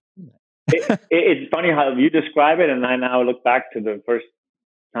 It's funny how you describe it. And I now look back to the first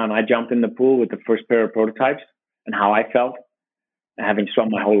time I jumped in the pool with the first pair of prototypes and how I felt, having swum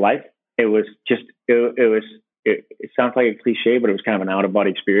my whole life. It was just, it sounds like a cliche, but it was kind of an out of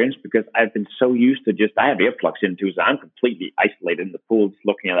body experience because I've been so used to I have earplugs in too, so I'm completely isolated in the pool, just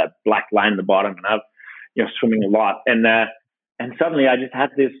looking at that black line in the bottom, and I've, swimming a lot. And suddenly I just had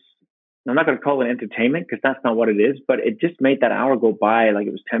this, I'm not going to call it entertainment because that's not what it is, but it just made that hour go by like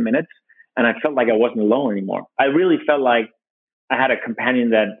it was 10 minutes. And I felt like I wasn't alone anymore. I really felt like I had a companion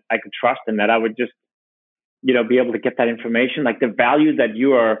that I could trust and that I would just, be able to get that information, like the value that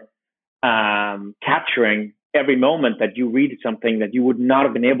you are capturing every moment that you read something that you would not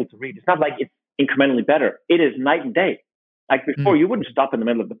have been able to read. It's not like it's incrementally better. It is night and day. Like before, you wouldn't stop in the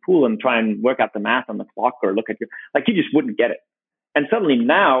middle of the pool and try and work out the math on the clock or look at you just wouldn't get it. And suddenly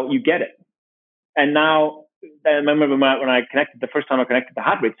now you get it. And now I remember when the first time I connected the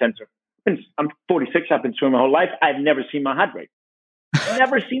heart rate sensor. I'm 46. I've been swimming my whole life. I've never seen my heart rate.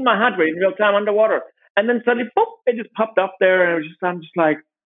 Never seen my heart rate in real time underwater. And then suddenly, boop, it just popped up there. And I'm just like,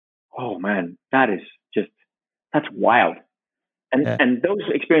 oh man, that's wild. And those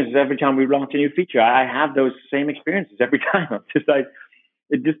experiences, every time we launch a new feature, I have those same experiences every time. I'm just like,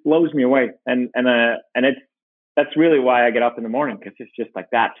 it just blows me away. And that's really why I get up in the morning, because it's just like,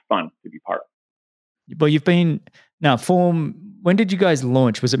 that's fun to be part of. Well, you've been now when did you guys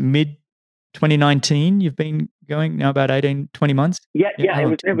launch? Was it mid 2019? You've been going now about 18, 20 months? Yeah.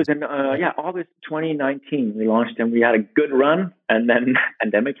 It was in August 2019 we launched, and we had a good run, and then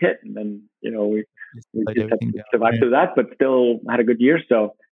pandemic hit, and then we just had to survive through that, but still had a good year.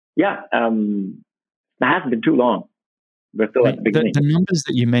 So it hasn't been too long. We're still at the beginning. The numbers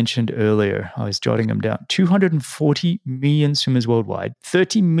that you mentioned earlier, I was jotting them down. 240 million swimmers worldwide,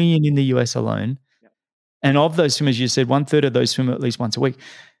 30 million in the US alone. Yeah. And of those swimmers, you said 1/3 of those swim at least once a week.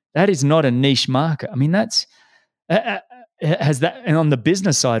 That is not a niche market. I mean, that's has that, and on the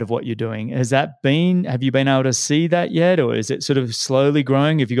business side of what you're doing, have you been able to see that yet? Or is it sort of slowly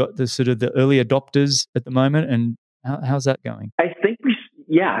growing? Have you got the sort of the early adopters at the moment? And how's that going? I think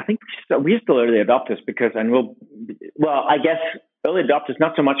we're still early adopters because, I guess early adopters,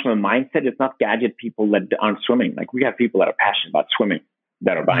 not so much from a mindset. It's not gadget people that aren't swimming. Like, we have people that are passionate about swimming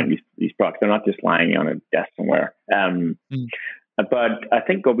that are buying these products. They're not just lying on a desk somewhere. But I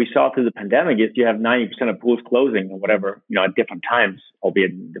think what we saw through the pandemic is you have 90% of pools closing or whatever, at different times,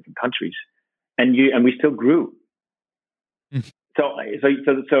 albeit in different countries, and we still grew.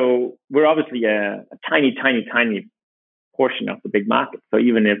 So we're obviously a tiny portion of the big market. So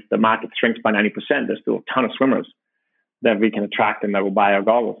even if the market shrinks by 90%, there's still a ton of swimmers that we can attract and that will buy our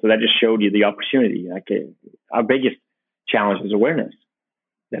goggles. So that just showed you the opportunity. Our biggest challenge is awareness.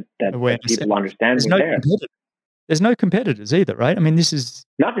 That people understand is there. There's no competitors either, right? I mean, this is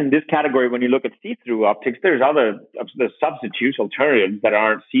not in this category. When you look at see-through optics, there's substitutes, alternatives that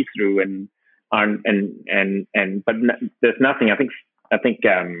aren't see-through but there's nothing. I think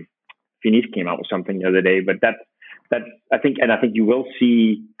Finis came out with something the other day, but I think you will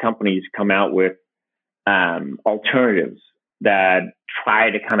see companies come out with alternatives that try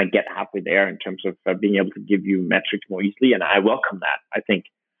to kind of get halfway there in terms of being able to give you metrics more easily, and I welcome that. I think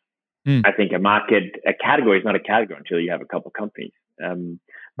a category is not a category until you have a couple of companies.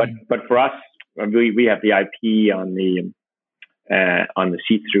 But for us, we have the IP on the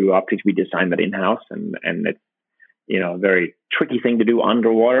see-through optics. We designed that in-house, and it's a very tricky thing to do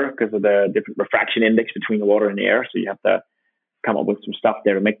underwater because of the different refraction index between the water and the air. So you have to come up with some stuff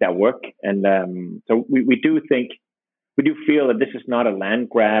there to make that work. And so we do feel that this is not a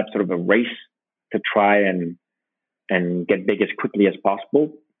land grab, sort of a race to try and get big as quickly as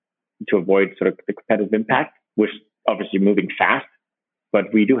possible to avoid sort of the competitive impact. We're obviously moving fast,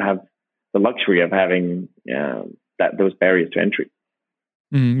 but we do have the luxury of having those barriers to entry.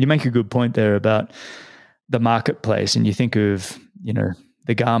 You make a good point there about the marketplace, and you think of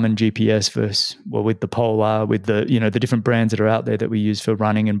the Garmin GPS versus with the Polar, with the the different brands that are out there that we use for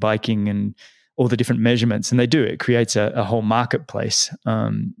running and biking and all the different measurements, and it creates a whole marketplace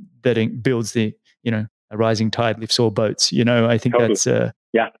that builds the a rising tide lifts all boats. I think totally.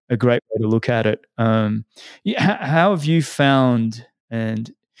 That's a great way to look at it. How have you found and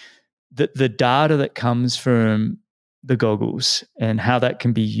the data that comes from the goggles and how that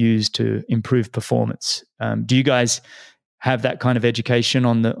can be used to improve performance? Do you guys have that kind of education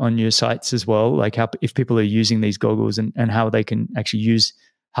on your sites as well? Like if people are using these goggles and how they can actually use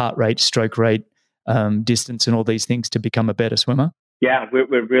heart rate, stroke rate, distance, and all these things to become a better swimmer? Yeah,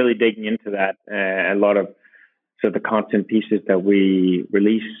 we're really digging into that. A lot of the content pieces that we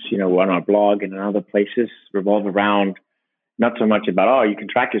release, on our blog and in other places revolve around not so much about, you can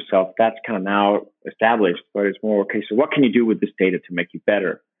track yourself. That's kind of now established, but it's more, okay, so what can you do with this data to make you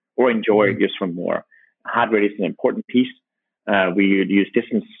better or enjoy your swim more? Heart rate is an important piece. We use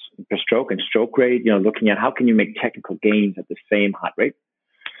distance per stroke and stroke rate, looking at how can you make technical gains at the same heart rate.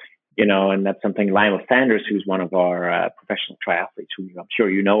 And that's something Lionel Sanders, who's one of our professional triathletes, who I'm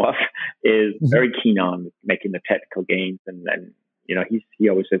sure you know of, is very keen on making the technical gains. And he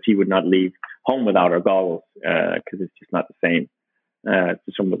always says he would not leave home without our goggles because it's just not the same to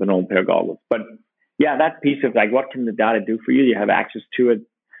someone with an old pair of goggles. But yeah, that piece of what can the data do for you? You have access to it,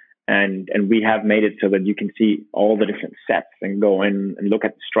 and we have made it so that you can see all the different sets and go in and look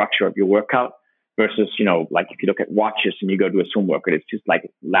at the structure of your workout. Versus, if you look at watches and you go to a swim workout, it's just like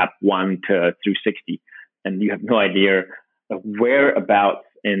lap 1 through 60, and you have no idea of whereabouts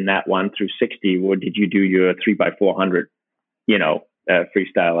in that 1 through 60, or did you do your 3x400,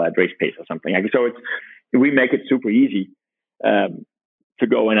 freestyle at race pace or something. So we make it super easy to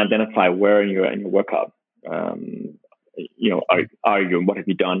go and identify where in your workout, are you, and what have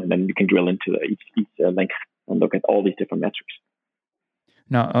you done, and then you can drill into each length and look at all these different metrics.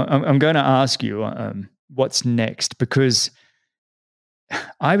 Now, I'm going to ask you what's next, because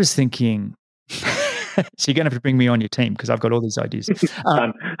I was thinking, so you're going to have to bring me on your team because I've got all these ideas.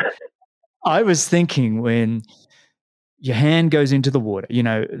 I was thinking when your hand goes into the water,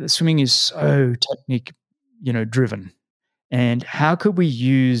 swimming is so technique, driven. And how could we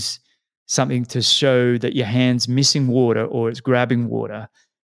use something to show that your hand's missing water or it's grabbing water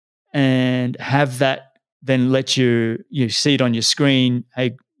and have that then let you see it on your screen.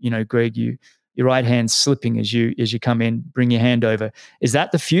 Hey, Greg, your right hand's slipping as you come in, bring your hand over. Is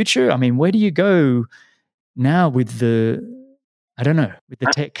that the future? I mean, where do you go now with the, I don't know, with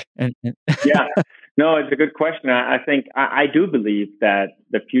the tech? Yeah, no, it's a good question. I think I do believe that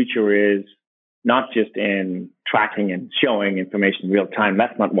the future is not just in tracking and showing information in real time.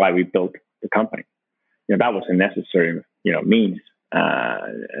 That's not why we built the company. That was a necessary, means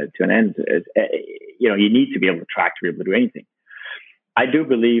to an end. You need to be able to track to be able to do anything. I do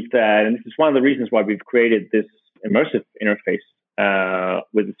believe that, and this is one of the reasons why we've created this immersive interface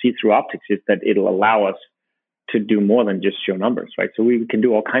with the see-through optics, is that it'll allow us to do more than just show numbers, right? So we can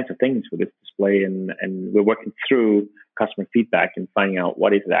do all kinds of things with this display, and we're working through customer feedback and finding out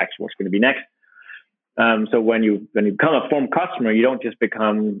what is it actually what's going to be next. So when you become a form customer, you don't just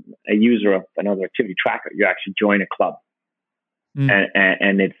become a user of another activity tracker. You actually join a club,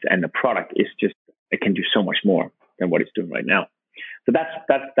 and the product is just, it can do so much more than what it's doing right now. So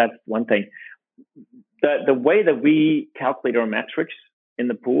that's one thing. The way that we calculate our metrics in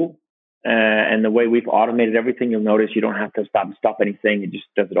the pool, and the way we've automated everything, you'll notice you don't have to stop anything. It just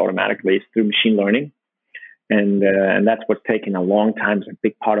does it automatically. It's through machine learning, and that's what's taken a long time. It's a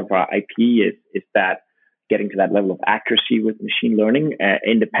big part of our IP is that getting to that level of accuracy with machine learning,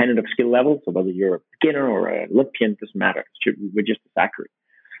 independent of skill level. So whether you're a beginner or an Olympian, doesn't matter. We're just as accurate.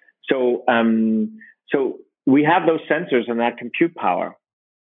 So we have those sensors and that compute power.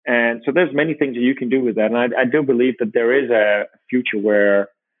 And so there's many things that you can do with that. And I do believe that there is a future where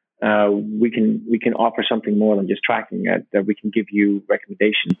we can offer something more than just tracking it, that we can give you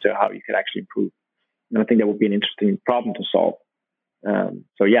recommendations to how you could actually improve. And I think that would be an interesting problem to solve.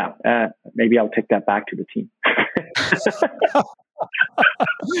 So maybe I'll take that back to the team.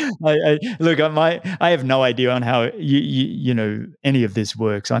 I have no idea on how any of this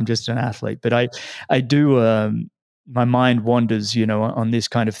works. I'm just an athlete, but I do. My mind wanders, on this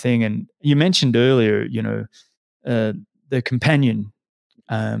kind of thing. And you mentioned earlier, the companion,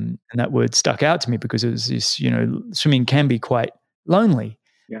 and that word stuck out to me because it was this. Swimming can be quite lonely.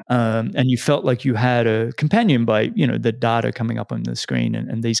 Yeah. And you felt like you had a companion by, the data coming up on the screen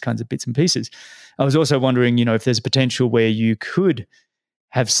and these kinds of bits and pieces. I was also wondering, if there's potential where you could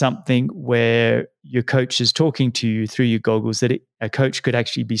have something where your coach is talking to you through your goggles, that a coach could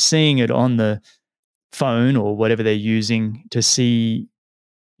actually be seeing it on the phone or whatever they're using to see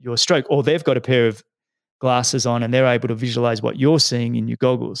your stroke, or they've got a pair of glasses on and they're able to visualize what you're seeing in your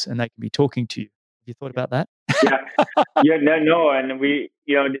goggles and they can be talking to you. Have you thought about that? No. And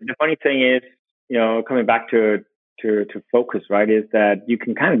the funny thing is, coming back to focus, right, is that you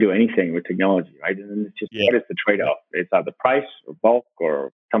can kind of do anything with technology, right? And it's just, what is the trade-off? It's either price or bulk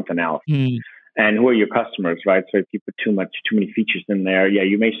or something else. And who are your customers, right? So if you put too many features in there,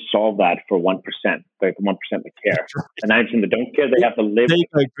 you may solve that for 1%, like the 1% that care. And 90% that don't care, they have to live. There you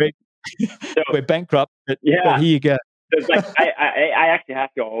go, Greg. So, we're bankrupt, but here you go. So it's like I actually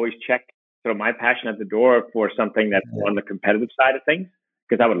have to always check sort of my passion at the door for something that's on the competitive side of things,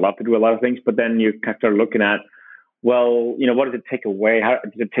 because I would love to do a lot of things, but then you kind of start looking at, well, what does it take away? How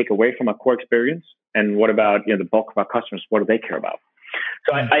does it take away from our core experience? And what about, the bulk of our customers? What do they care about?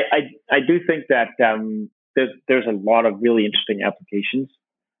 So I do think that there's a lot of really interesting applications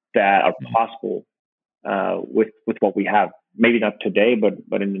that are possible with what we have. Maybe not today,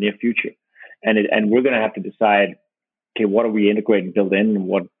 but in the near future. And we're going to have to decide, okay, what do we integrate and build in? And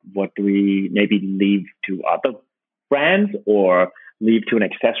what do we maybe leave to other brands or leave to an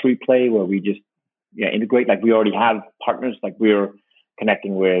accessory play where we just integrate? Like we already have partners, like we're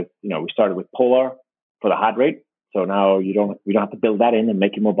connecting with, we started with Polar for the heart rate. So now we don't have to build that in and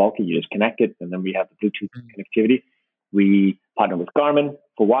make it more bulky. You just connect it, and then we have the Bluetooth connectivity. We partner with Garmin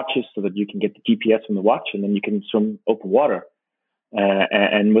for watches so that you can get the GPS from the watch, and then you can swim open water.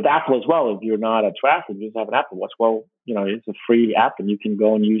 And with Apple as well, if you're not a triathlete, you just have an Apple Watch. Well, it's a free app, and you can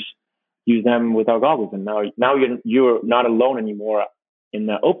go and use them with our goggles. And now you're not alone anymore in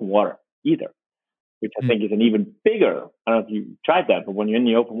the open water either, which I think is an even bigger. I don't know if you tried that, but when you're in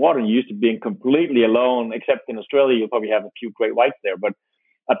the open water, you're used to being completely alone. Except in Australia, you'll probably have a few great whites there. But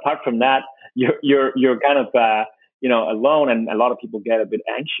apart from that, you're kind of alone, and a lot of people get a bit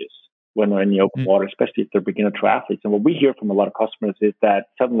anxious when they're in the open water, especially if they're beginner triathletes. And what we hear from a lot of customers is that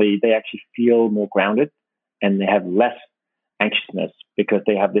suddenly they actually feel more grounded and they have less anxiousness because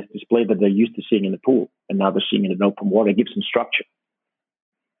they have this display that they're used to seeing in the pool, and now they're seeing it in open water. It gives them structure.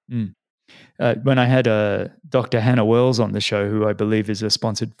 When I had Dr. Hannah Wells on the show, who I believe is a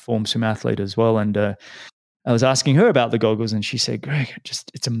sponsored Form Swim athlete as well, and I was asking her about the goggles, and she said, "Greg,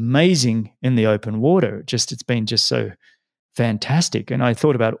 it's amazing in the open water. It's been just so fantastic." And I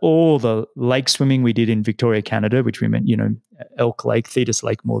thought about all the lake swimming we did in Victoria, Canada, which we meant, Elk Lake, Thetis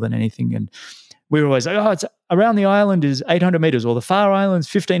Lake more than anything. And we were always like, it's around the island is 800 meters, or the Far Islands,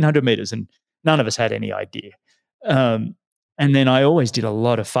 1,500 meters. And None of us had any idea. And then I always did a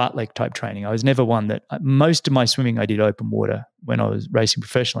lot of fartlek type training. I was never one that most of my swimming I did open water when I was racing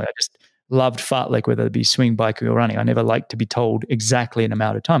professionally. I just loved fartlek, whether it be swimming, biking, or running. I never liked to be told exactly an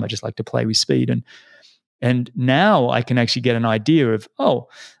amount of time. I just like to play with speed. And now I can actually get an idea of, oh,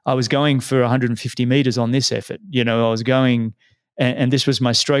 I was going for 150 meters on this effort. I was going, and this was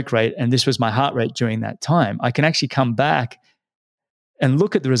my stroke rate, and this was my heart rate during that time. I can actually come back and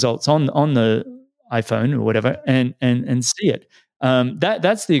look at the results on the iPhone or whatever, and see it.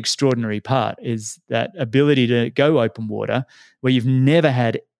 That's the extraordinary part, is that ability to go open water where you've never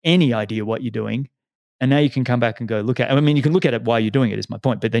had any idea what you're doing. And now you can come back and go look at it. I mean, you can look at it while you're doing it, is my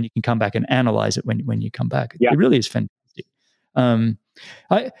point, but then you can come back and analyze it when you come back. Yeah. It really is fantastic.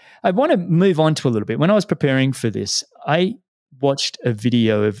 I want to move on to a little bit. When I was preparing for this, I watched a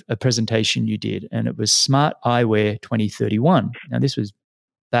video of a presentation you did, and it was Smart Eyewear 2031. Now, this was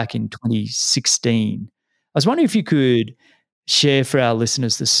back in 2016. I was wondering if you could share for our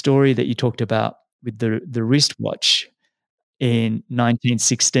listeners the story that you talked about with the wristwatch in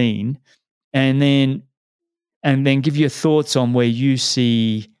 1916, and then give your thoughts on where you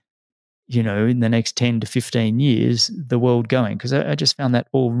see, in the next 10 to 15 years, the world going, because I just found that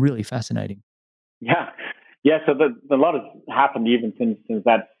all really fascinating. Yeah. Yeah. So a lot has happened even since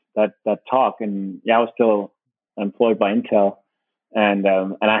that talk. And I was still employed by Intel. And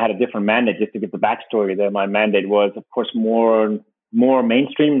I had a different mandate. Just to get the backstory there, my mandate was, of course, more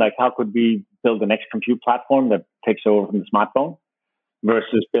mainstream. Like, how could we build the next compute platform that takes over from the smartphone,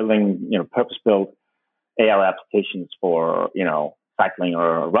 versus building, purpose-built AR applications for, cycling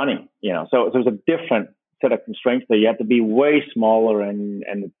or running. So there's a different set of constraints there. You have to be way smaller, and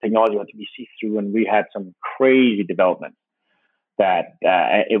the technology had to be see-through. And we had some crazy development that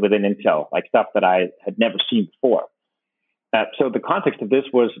within Intel, like stuff that I had never seen before. So the context of this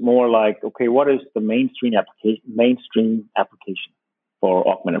was more like, okay, what is the mainstream application for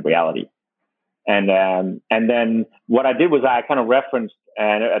augmented reality? And then what I did was I kind of referenced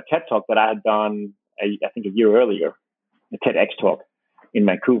a TED talk that I had done, I think a year earlier, a TEDx talk in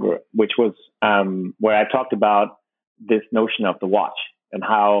Vancouver, which was where I talked about this notion of the watch and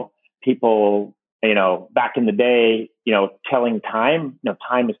how people, back in the day, telling time,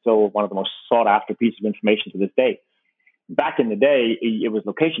 time is still one of the most sought after pieces of information to this day. Back in the day, it was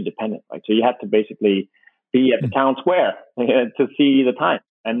location dependent, right? So you had to basically be at the town square to see the time.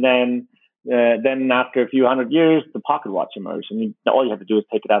 And then after a few hundred years, the pocket watch emerged. And all you have to do is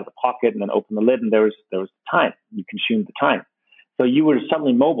take it out of the pocket and then open the lid, and there was the time. You consumed the time. So you were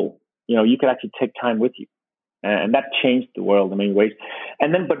suddenly mobile. You could actually take time with you. And that changed the world in many ways.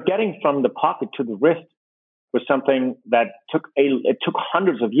 But getting from the pocket to the wrist was something that took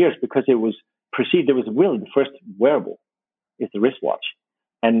hundreds of years, because it was perceived, it was really the first wearable. Is the wristwatch,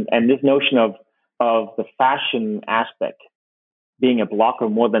 and this notion of the fashion aspect being a blocker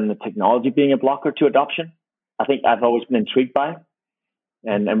more than the technology being a blocker to adoption, I think I've always been intrigued by.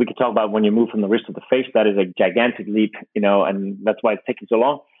 And we could talk about when you move from the wrist to the face, that is a gigantic leap, and that's why it's taking so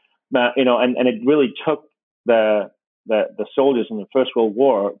long. And it really took the soldiers in the First World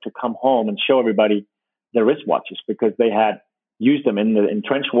War to come home and show everybody their wristwatches, because they had used them in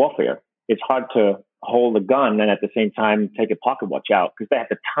trench warfare. It's hard to hold a gun and at the same time take a pocket watch out, because they have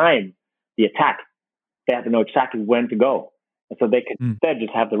to time the attack. They have to know exactly when to go. And so they could instead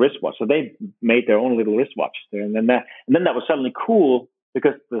just have the wristwatch. So they made their own little wristwatches there. And then that was suddenly cool,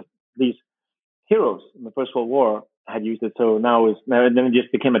 because these heroes in the First World War had used it. So now it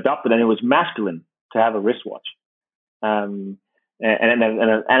just became adopted, and it was masculine to have a wristwatch. And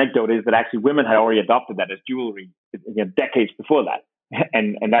an anecdote is that actually women had already adopted that as jewelry decades before that.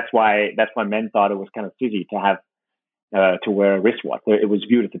 And that's why men thought it was kind of silly to have to wear a wristwatch. It was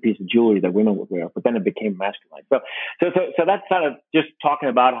viewed as a piece of jewelry that women would wear, but then it became masculine. So that's kind of just talking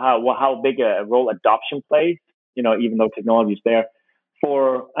about how big a role adoption plays. Even though technology is there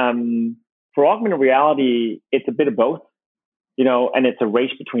for augmented reality, it's a bit of both. And it's a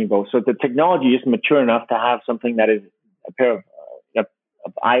race between both. So the technology isn't mature enough to have something that is a pair of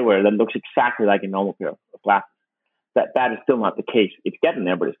eyewear that looks exactly like a normal pair of glasses. That is still not the case. It's getting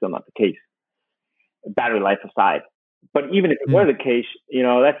there, but it's still not the case. Battery life aside. But even if it were the case,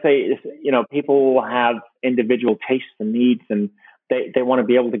 let's say, people have individual tastes and needs, and they want to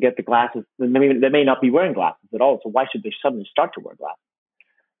be able to get the glasses. They may not be wearing glasses at all. So why should they suddenly start to wear glasses?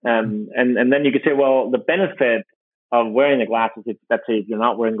 And then you could say, well, the benefit of wearing the glasses, let's say if you're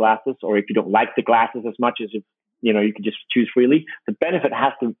not wearing glasses, or if you don't like the glasses as much as if, you could just choose freely, the benefit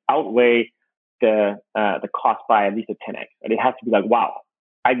has to outweigh the cost by at least a 10x. And it has to be like, wow,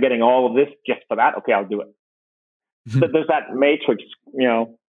 I'm getting all of this just for that. Okay, I'll do it. So there's that matrix,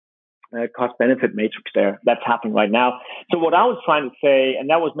 cost benefit matrix there that's happening right now. So what I was trying to say, and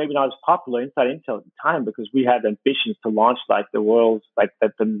that was maybe not as popular inside Intel at the time because we had ambitions to launch like the world's like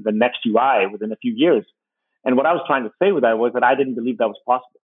the next UI within a few years. And what I was trying to say with that was that I didn't believe that was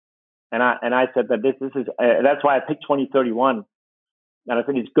possible. And I said that this is that's why I picked 2031. And I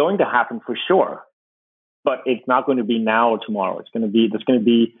said it's going to happen for sure, but it's not going to be now or tomorrow. There's going to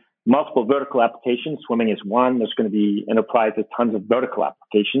be multiple vertical applications. Swimming is one. There's going to be enterprises, tons of vertical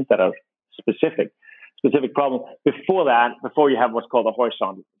applications that are specific problem. Before you have what's called a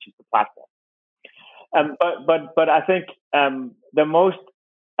horizontal, which is the platform. But I think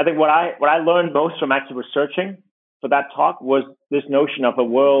what I learned most from actually researching for that talk was this notion of a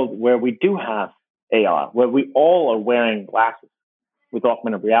world where we do have AR, where we all are wearing glasses with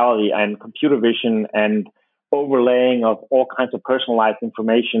augmented reality and computer vision and overlaying of all kinds of personalized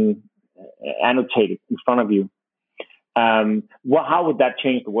information annotated in front of you. How would that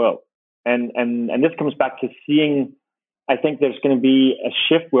change the world? And this comes back to seeing, I think there's going to be a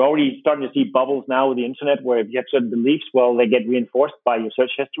shift. We're already starting to see bubbles now with the internet where if you have certain beliefs, well, they get reinforced by your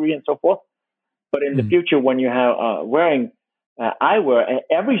search history and so forth. But in the future, when you have wearing eyewear,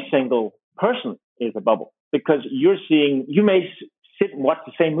 every single person is a bubble because you may sit and watch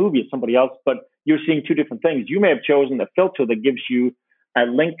the same movie as somebody else, but you're seeing two different things. You may have chosen a filter that gives you a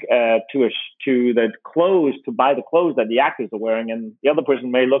link to the clothes, to buy the clothes that the actors are wearing, and the other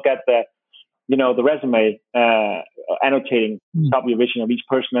person may look at the resume annotating top of your vision of each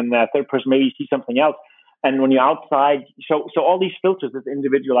person, and the third person maybe see something else. And when you're outside, so all these filters, this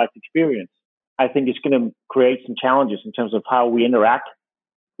individualized experience, I think is going to create some challenges in terms of how we interact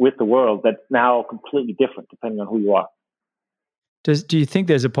with the world that's now completely different depending on who you are. Do you think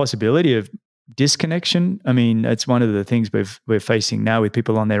there's a possibility of disconnection? I mean, it's one of the things we're facing now with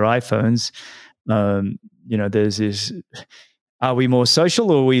people on their iPhones. There's this, are we more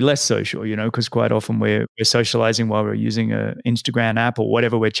social or are we less social? Because quite often we're socializing while we're using an Instagram app or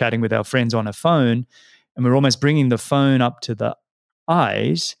whatever, we're chatting with our friends on a phone, and we're almost bringing the phone up to the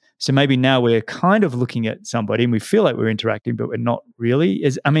eyes. So maybe now we're kind of looking at somebody and we feel like we're interacting, but we're not really.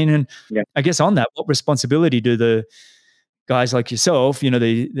 I guess on that, what responsibility do the guys like yourself,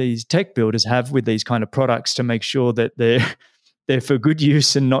 these tech builders have with these kind of products to make sure that they're for good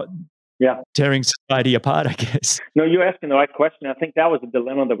use and not tearing society apart, I guess? No, you're asking the right question. I think that was a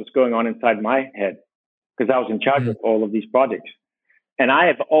dilemma that was going on inside my head because I was in charge of all of these projects. And I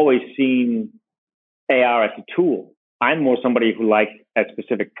have always seen AR as a tool. I'm more somebody who likes a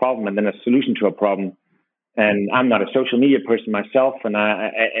specific problem and then a solution to a problem. And I'm not a social media person myself, but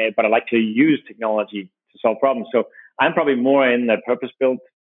I like to use technology to solve problems. So I'm probably more in the purpose-built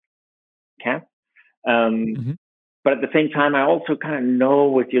camp. But at the same time, I also kind of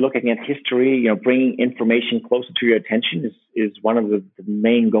know if you're looking at history, bringing information closer to your attention is one of the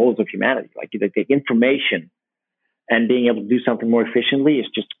main goals of humanity. Like the information and being able to do something more efficiently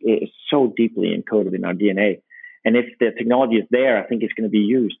is so deeply encoded in our DNA. And if the technology is there, I think it's going to be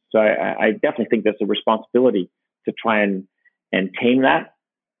used. So I definitely think there's a responsibility to try and tame that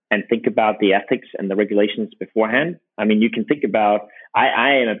and think about the ethics and the regulations beforehand. I mean, you can think about,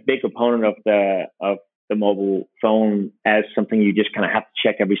 I am a big opponent of the mobile phone as something you just kind of have to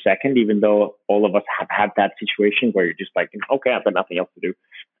check every second, even though all of us have had that situation where you're just like, okay, I've got nothing else to do.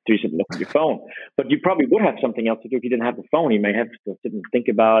 Do something, look at your phone. But you probably would have something else to do if you didn't have the phone. You may have to sit and think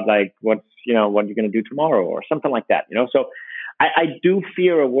about like what you're going to do tomorrow or something like that. So I do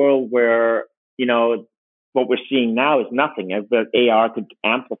fear a world where, what we're seeing now is nothing. But AR could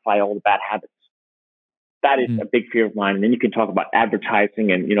amplify all the bad habits. That is a big fear of mine. And then you can talk about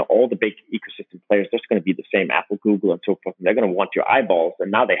advertising and, all the big ecosystem players. There's going to be the same, Apple, Google, and so forth. And they're going to want your eyeballs.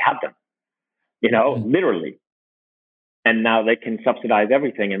 And now they have them, literally. And now they can subsidize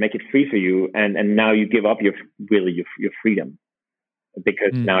everything and make it free for you. And now you give up your freedom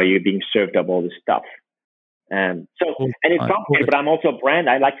because now you're being served up all this stuff. And it's complicated, but I'm also a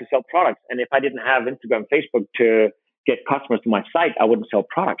brand. I like to sell products. And if I didn't have Instagram, Facebook to get customers to my site, I wouldn't sell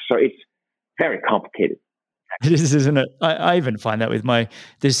products. So it's very complicated. It is, isn't it? I even find that with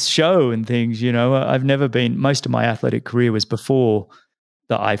this show and things, I've never been, most of my athletic career was before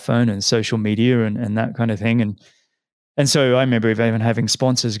the iPhone and social media and that kind of thing. And so I remember even having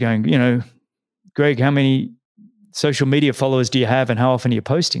sponsors going, Greg, how many social media followers do you have and how often are you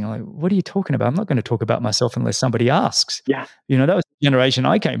posting? I'm like, what are you talking about? I'm not going to talk about myself unless somebody asks. Yeah. That was the generation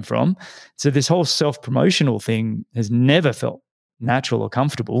I came from. So this whole self-promotional thing has never felt natural or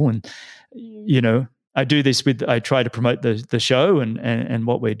comfortable. And, I do this I try to promote the show and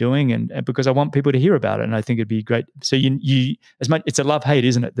what we're doing and because I want people to hear about it. And I think it'd be great. So you as much, it's a love-hate,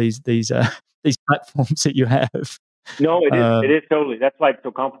 isn't it? These platforms that you have. No, it is totally. That's why it's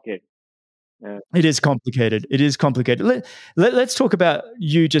so complicated. It is complicated. It is complicated. Let's talk about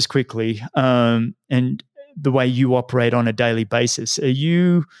you just quickly, and the way you operate on a daily basis. Are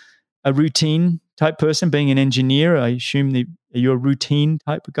you a routine type person, being an engineer? I assume are you a routine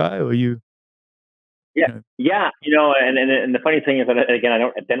type of guy, or are you? Yeah, yeah. And the funny thing is that, again, I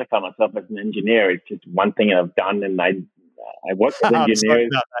don't identify myself as an engineer. It's just one thing I've done, and I work with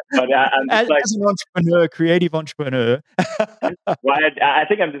engineers. But I'm just as an entrepreneur, creative entrepreneur. I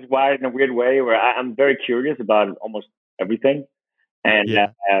think I'm just wired in a weird way where I'm very curious about almost everything. And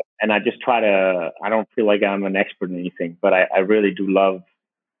I just try to. I don't feel like I'm an expert in anything, but I really do love.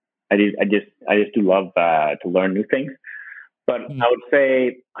 I just do love to learn new things. But I would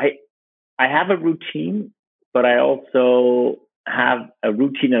say I have a routine, but I also have a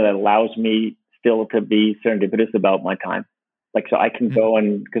routine that allows me still to be serendipitous about my time. Like, so I can go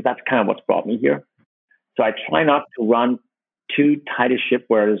because that's kind of what's brought me here. So I try not to run too tight a ship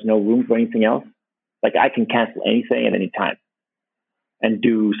where there's no room for anything else. Like, I can cancel anything at any time and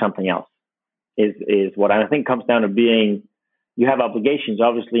do something else is what I think comes down to being, you have obligations,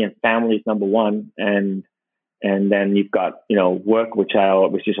 obviously, and family is number one. And then you've got, work, which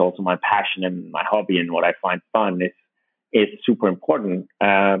is also my passion and my hobby and what I find fun. It's super important.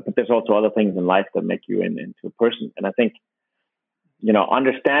 But there's also other things in life that make you into a person. And I think,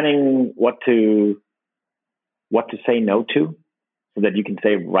 understanding what to say no to so that you can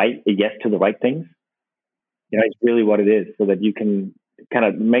say yes to the right things, it's really what it is, so that you can kind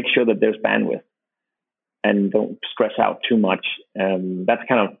of make sure that there's bandwidth and don't stress out too much. That's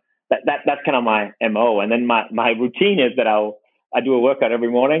kind of my MO. And then my routine is that I do a workout every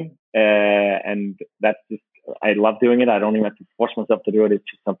morning, and that's just, I love doing it. I don't even have to force myself to do it. It's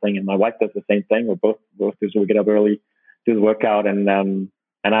just something. And my wife does the same thing. We're both do. So we get up early, do the workout, and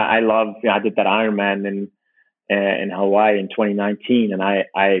I love. I did that Ironman in Hawaii in 2019, and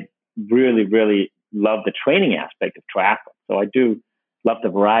I really, really love the training aspect of triathlon. So I do love the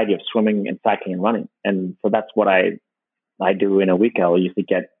variety of swimming and cycling and running, and so that's what I do in a week. I'll usually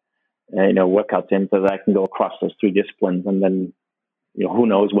get workouts in so that I can go across those three disciplines, and then who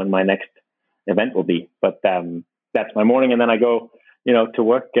knows when my next event will be. But that's my morning, and then I go to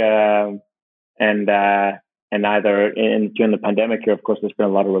work, and either during the pandemic here, of course, there's been a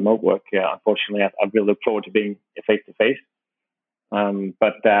lot of remote work. Unfortunately, I really look forward to being face to face.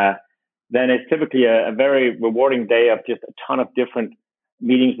 But then it's typically a very rewarding day of just a ton of different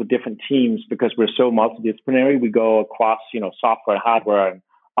meetings with different teams, because we're so multidisciplinary. We go across, software, hardware, and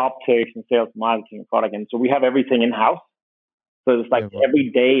optics, and sales, marketing, and product. And so we have everything in house. So it's like every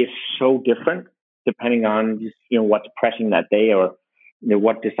day is so different depending on just, what's pressing that day, or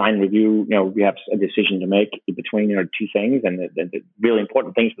what design review, we have a decision to make between two things, and the really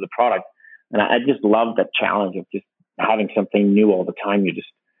important things for the product. And I just love that challenge of just having something new all the time. You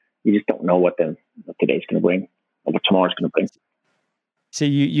just don't know what today's going to bring, or what tomorrow's going to bring. So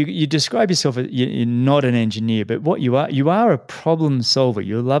you describe yourself as you're not an engineer, but what you are a problem solver.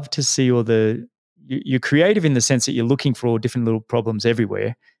 You love to see you're creative in the sense that you're looking for all different little problems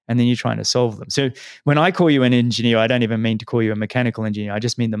everywhere, and then you're trying to solve them. So when I call you an engineer, I don't even mean to call you a mechanical engineer. I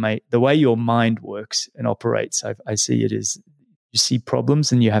just mean the way your mind works and operates. I see it as you see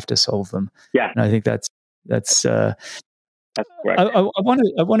problems and you have to solve them. Yeah, and I think that's correct.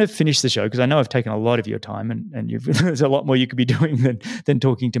 I want to finish the show because I know I've taken a lot of your time, and there's a lot more you could be doing than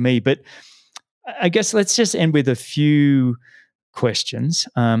talking to me. But I guess let's just end with a few questions,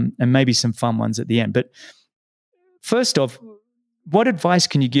 and maybe some fun ones at the end. But first off, what advice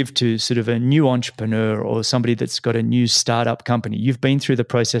can you give to sort of a new entrepreneur or somebody that's got a new startup company? You've been through the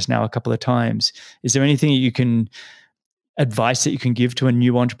process now a couple of times. Is there anything advice that you can give to a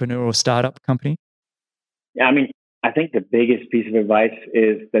new entrepreneur or startup company? Yeah, I mean, I think the biggest piece of advice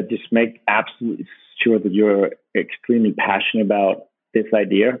is that just make absolutely sure that you're extremely passionate about this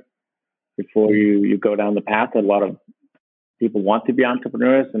idea before you go down the path. A lot of people want to be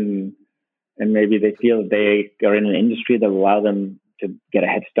entrepreneurs, and maybe they feel that they are in an industry that will allow them to get a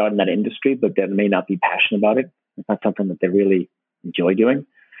head start in that industry, but they may not be passionate about it. It's not something that they really enjoy doing.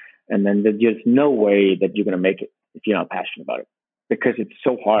 And then there's just no way that you're going to make it if you're not passionate about it, because it's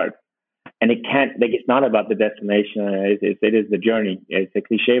so hard. And it's not about the destination. It is the journey. It's a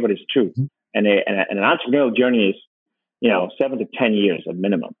cliche, but it's true. And an entrepreneurial journey is, 7 to 10 years at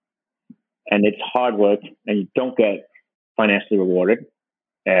minimum. And it's hard work, and you don't get financially rewarded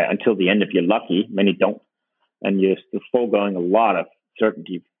until the end if you're lucky. Many don't. And you're still foregoing a lot of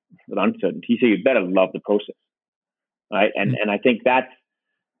certainty with uncertainty. So you better love the process, right? And I think that's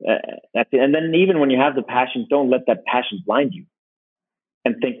it. And then even when you have the passion, don't let that passion blind you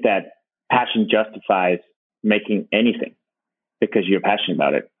and think that passion justifies making anything because you're passionate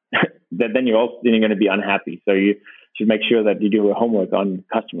about it. then you're going to be unhappy. So you should make sure that you do your homework on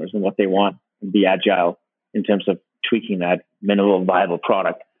customers and what they want, and be agile in terms of tweaking that minimal viable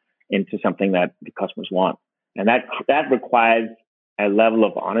product into something that the customers want. And that requires a level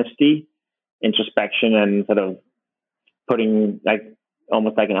of honesty, introspection, and sort of putting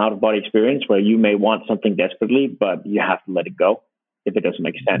almost like an out of body experience where you may want something desperately, but you have to let it go if it doesn't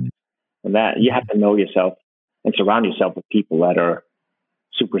make sense. And that you have to know yourself and surround yourself with people that are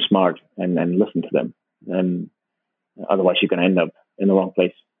super smart and listen to them. And otherwise you're going to end up in the wrong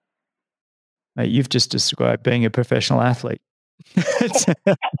place. Mate, you've just described being a professional athlete.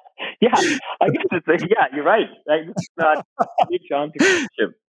 Yeah, I guess you're right. It's not on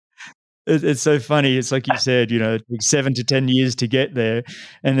to It's so funny. It's like you said, it took 7 to 10 years to get there.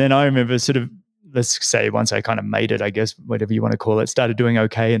 And then I remember sort of, let's say once I kind of made it, I guess, whatever you want to call it, started doing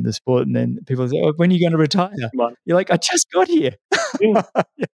okay in the sport. And then people say, oh, when are you going to retire? You're like, I just got here.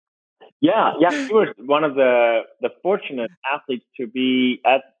 Yeah. You were one of the fortunate athletes to be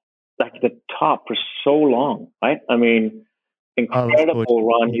at the top for so long, right? I mean, incredible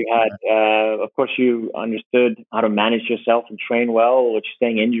run you had. Of course, you understood how to manage yourself and train well, which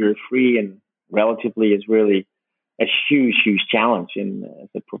staying injury free and relatively is really a huge challenge as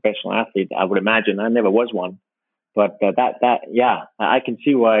a professional athlete. I would imagine. I never was one, but I can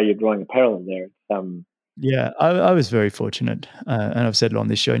see why you're drawing a parallel there. Yeah, I was very fortunate, and I've said it on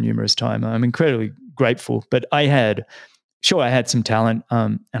this show numerous times. I'm incredibly grateful, but I had some talent,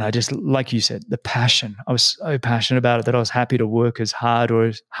 and I just, like you said, the passion. I was so passionate about it that I was happy to work as hard or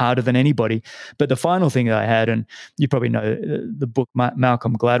as harder than anybody. But the final thing that I had, and you probably know the book,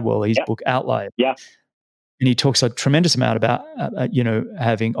 Malcolm Gladwell, his book Outlier. Yeah. And he talks a tremendous amount about,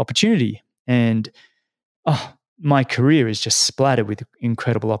 having opportunity. And my career is just splattered with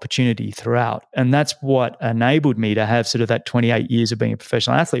incredible opportunity throughout. And that's what enabled me to have sort of that 28 years of being a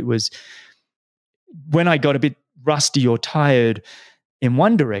professional athlete. Was when I got a bit rusty or tired in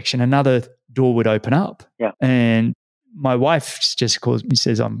one direction, another door would open up. Yeah. And my wife just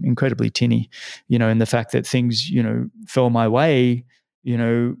says I'm incredibly tinny, in the fact that things, fell my way.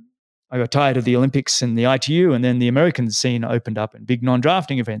 I got tired of the Olympics and the ITU, and then the American scene opened up and big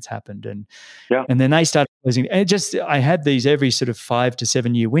non-drafting events happened. And then they started closing. And I had these every sort of 5 to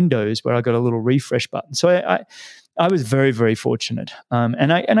 7 year windows where I got a little refresh button. So I was very, very fortunate.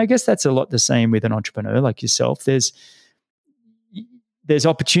 And I guess that's a lot the same with an entrepreneur like yourself. There's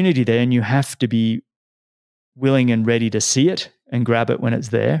opportunity there, and you have to be willing and ready to see it and grab it when it's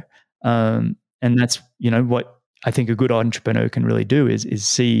there. And that's, what I think a good entrepreneur can really do is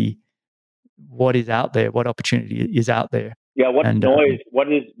see what is out there, what opportunity is out there. Yeah. What is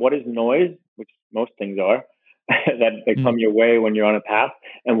noise, which most things are, that they come your way when you're on a path,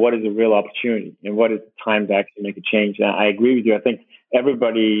 and what is a real opportunity, and what is the time to actually make a change. And I agree with you. I think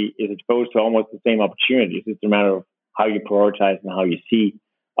everybody is exposed to almost the same opportunities. It's a matter of how you prioritize and how you see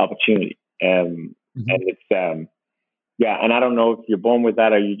opportunity. And it's, and I don't know if you're born with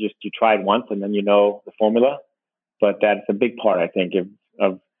that or you tried once and then the formula, but that's a big part, I think,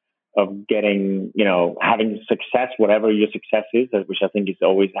 of getting, having success, whatever your success is, which I think is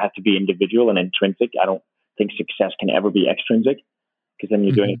always has to be individual and intrinsic. I don't think success can ever be extrinsic, because then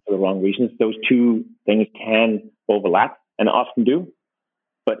you're doing it for the wrong reasons. Those two things can overlap and often do,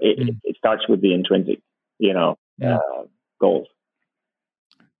 but it starts with the intrinsic, goals.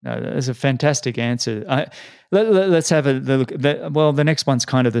 No, that's a fantastic answer. Let's have a look. The next one's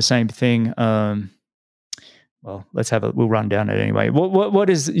kind of the same thing. We'll run down it anyway. What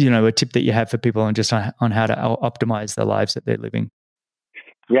is, a tip that you have for people on how to optimize the lives that they're living?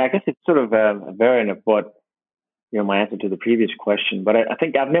 Yeah, I guess it's sort of a variant of what, my answer to the previous question, but I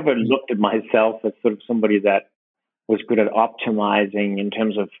think I've never looked at myself as sort of somebody that was good at optimizing in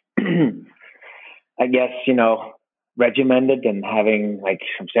terms of, I guess, regimented and having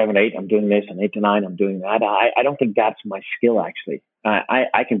from 7 to 8, I'm doing this, and 8 to 9, I'm doing that. I don't think that's my skill, actually.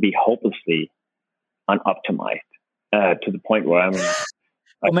 I can be hopelessly unoptimized to the point where I'm...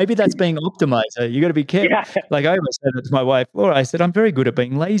 Well, maybe that's being optimized. You got to be careful. Yeah. Like I always said it to my wife, Laura, I said, I'm very good at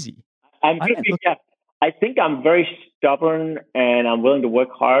being lazy. I think I'm very stubborn, and I'm willing to work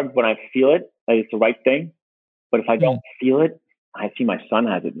hard when I feel it, like it's the right thing. But if I don't feel it, I see my son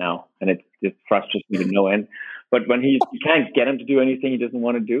has it now, and it frustrates me to no end. But when you can't get him to do anything he doesn't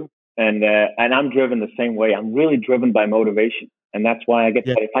want to do. And I'm driven the same way. I'm really driven by motivation. And that's why I get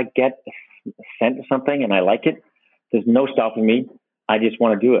that. If I get a scent of something and I like it, there's no stopping me. I just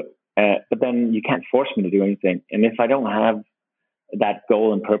want to do it. But then you can't force me to do anything. And if I don't have that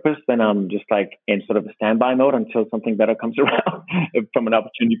goal and purpose, then I'm just in sort of a standby mode until something better comes around from an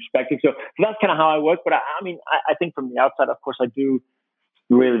opportunity perspective. So that's kind of how I work. But I think from the outside, of course, I do,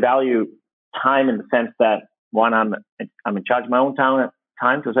 really value time in the sense that, one, I'm in charge of my own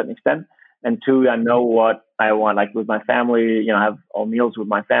time to a certain extent. And two, I know what I want. Like with my family, I have all meals with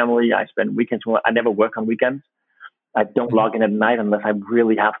my family. I spend weekends. I never work on weekends. I don't log in at night unless I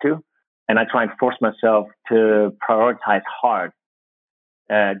really have to. And I try and force myself to prioritize hard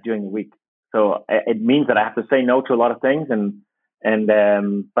during the week. So it means that I have to say no to a lot of things.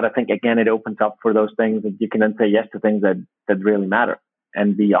 But I think, again, it opens up for those things that you can then say yes to things that really matter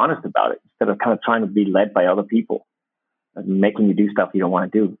and be honest about it instead of kind of trying to be led by other people and making you do stuff you don't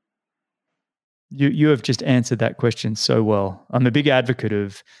want to do. You have just answered that question so well. I'm a big advocate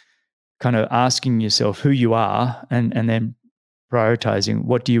of kind of asking yourself who you are and then prioritizing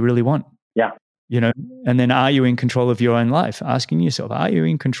what do you really want? Yeah. And then are you in control of your own life? Asking yourself, are you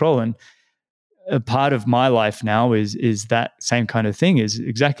in control? And a part of my life now is that same kind of thing, is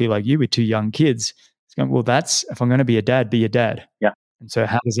exactly like you with two young kids. It's going, well, that's, if I'm going to be a dad, be a dad. Yeah. And so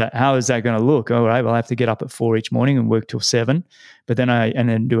how is that going to look? All right, well, I have to get up at 4 each morning and work till 7, but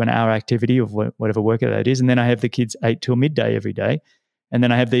then do an hour activity of whatever work that is. And then I have the kids 8 till midday every day. And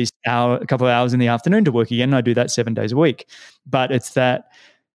then I have a couple of hours in the afternoon to work again. And I do that 7 days a week. But it's that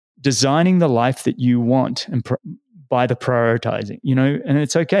designing the life that you want and by the prioritizing, and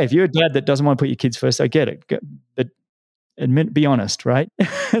it's okay. If you're a dad that doesn't want to put your kids first, I get it. But be honest, right?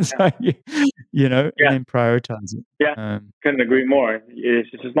 So, and then prioritize it. Yeah, couldn't agree more.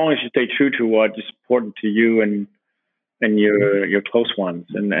 It's just as long as you stay true to what is important to you and your close ones,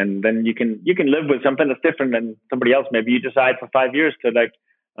 and then you can live with something that's different than somebody else. Maybe you decide for 5 years to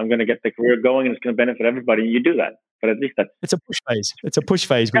I'm going to get the career going and it's going to benefit everybody. You do that, but at least it's a push phase. It's a push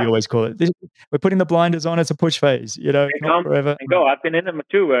phase. We always call it. We're putting the blinders on. It's a push phase. Not forever. And go. I've been in them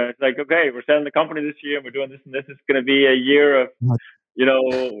too. Where it's like, okay, we're selling the company this year, and we're doing this, and this is going to be a year of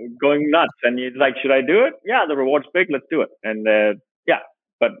going nuts. And you're like, should I do it? Yeah, the reward's big. Let's do it. And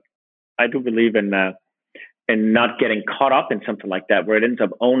but I do believe in not getting caught up in something like that, where it ends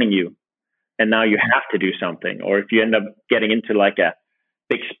up owning you, and now you have to do something. Or if you end up getting into like a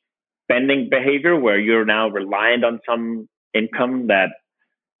big spending behavior where you're now reliant on some income that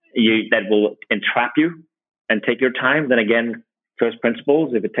will entrap you and take your time, then again, first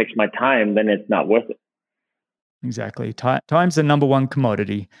principles, if it takes my time, then it's not worth it. Exactly. Time's the number one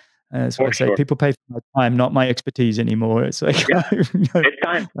commodity. That's what I say. Sure. People pay for my time, not my expertise anymore. It's like, it's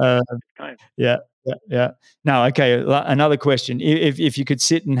time. It's time. Yeah. Now, okay. Another question. If you could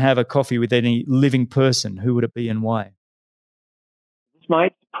sit and have a coffee with any living person, who would it be and why? This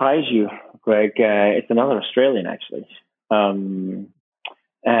might surprise you, Greg. It's another Australian, actually. And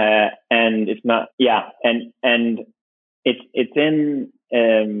it's not, and it's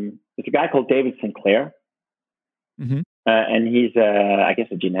a guy called David Sinclair. Mm-hmm. And he's, I guess,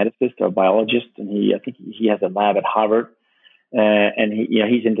 a geneticist or a biologist, and I think he has a lab at Harvard, and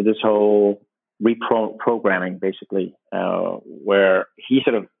he's into this whole reprogramming, basically, where he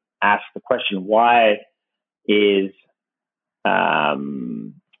sort of asks the question: why is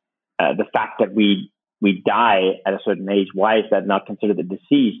the fact that we die at a certain age, why is that not considered a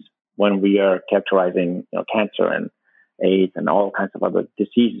disease when we are characterizing cancer and AIDS and all kinds of other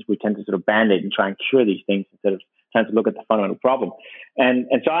diseases? We tend to sort of band-aid and try and cure these things instead of trying to look at the fundamental problem. And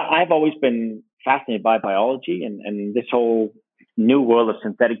so I've always been fascinated by biology, and this whole new world of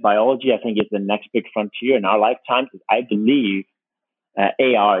synthetic biology, I think, is the next big frontier in our lifetime, because I believe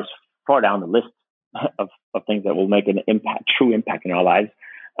AR is far down the list of things that will make an true impact in our lives.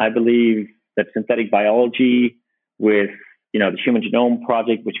 I believe that synthetic biology with, the Human Genome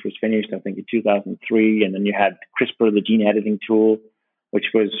Project, which was finished, I think, in 2003, and then you had CRISPR, the gene editing tool,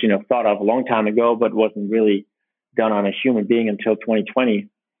 which was, thought of a long time ago, but wasn't really done on a human being until 2020,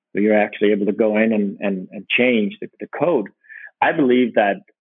 where you're actually able to go in and change the code. I believe that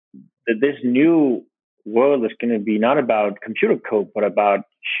this new world is going to be not about computer code, but about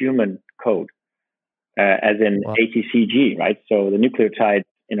human code, as in ATCG, right? So the nucleotide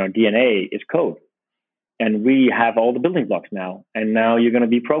in our DNA is code. And we have all the building blocks now. And now you're going to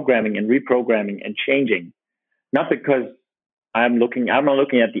be programming and reprogramming and changing. Not because I'm not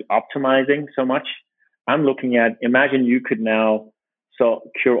looking at the optimizing so much. I'm looking at, imagine you could now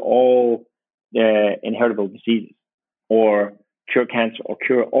cure all the inheritable diseases, or cure cancer, or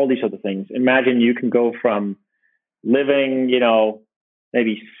cure all these other things. Imagine you can go from living,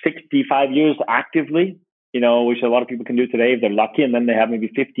 maybe 65 years actively, which a lot of people can do today if they're lucky, and then they have maybe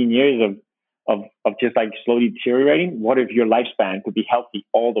 15 years of just like slowly deteriorating. What if your lifespan could be healthy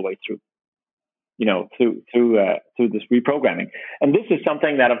all the way through? Through this reprogramming. And this is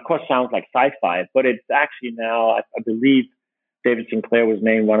something that, of course, sounds like sci-fi, but it's actually now, I believe David Sinclair was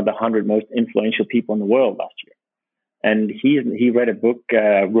named one of the 100 most influential people in the world last year. and he read a book,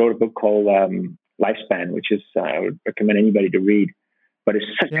 wrote a book called Lifespan, which is I would recommend anybody to read. But it's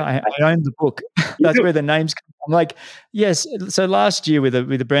such I own the book. That's where the names come from. I'm like, yes. So last year with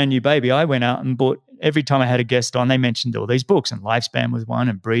a brand new baby, I went out and bought, every time I had a guest on, they mentioned all these books, and Lifespan was one,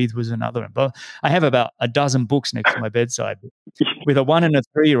 and Breathe was another. And I have about a dozen books next to my bedside with a 1 and a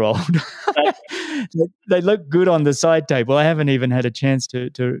 3-year-old. They look good on the side table. I haven't even had a chance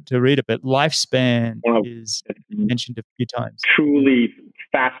to read it, but Lifespan is mentioned a few times. Truly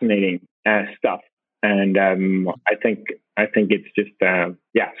fascinating stuff. And I think it's just So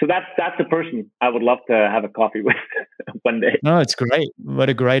that's the person I would love to have a coffee with one day. No, it's great. What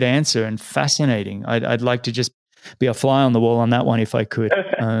a great answer, and fascinating. I'd like to just be a fly on the wall on that one if I could.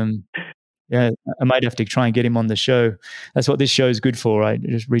 Yeah, I might have to try and get him on the show. That's what this show is good for, right?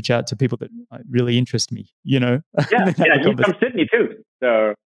 Just reach out to people that really interest me. Yeah, he's from Sydney too.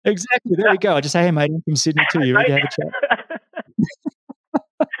 So exactly, there we go. I just say, hey, mate, I'm from Sydney too. You ready to have a chat?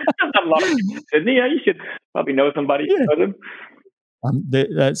 A lot of people in Sydney. Yeah, you should probably know somebody who knows him.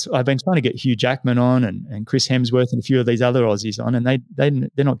 I've been trying to get Hugh Jackman on and Chris Hemsworth and a few of these other Aussies on, and they're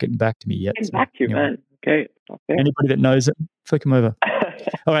not getting back to me yet. Getting back to you, man. Okay. Anybody that knows it, flick them over.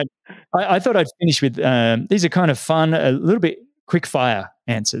 All right. I thought I'd finish with these are kind of fun, a little bit quick fire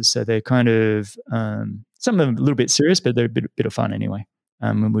answers. So they're kind of some of them a little bit serious, but they're a bit of fun anyway.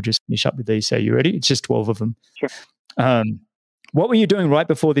 And we'll just finish up with these. So you ready? It's just 12 of them. Sure. What were you doing right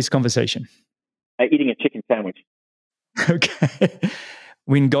before this conversation? Eating a chicken sandwich. Okay.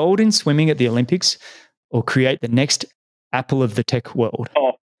 Win gold in swimming at the Olympics, or create the next Apple of the tech world?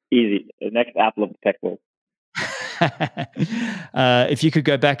 Oh, easy. The next Apple of the tech world. If you could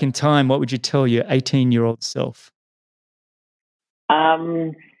go back in time, what would you tell your 18-year-old self? I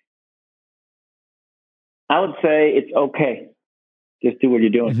would say it's okay. Just do what you're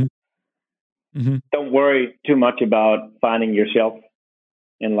doing. Mm-hmm. Mm-hmm. Don't worry too much about finding yourself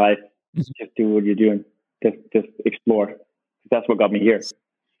in life. Mm-hmm. Just do what you're doing. Just explore. That's what got me here.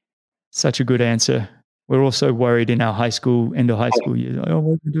 Such a good answer. We're also worried in our end of high school years. Like,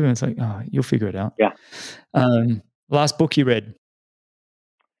 what are you doing? It's like, you'll figure it out. Yeah. Last book you read?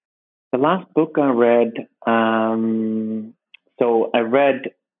 The last book I read, so I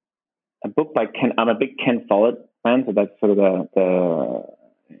read a book by Ken. I'm a big Ken Follett fan, so that's sort of the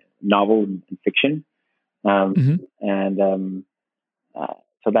novel and fiction.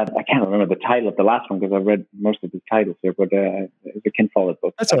 So that I can't remember the title of the last one because I read most of the titles here, but it's a Ken Follett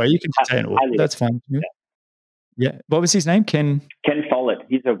book. That's all right. You can say it. That's fine. Yeah. What was his name? Ken Follett.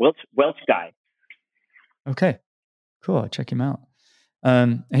 He's a Welsh guy. Okay. Cool. I'll check him out.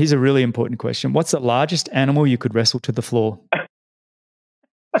 Here's a really important question. What's the largest animal you could wrestle to the floor?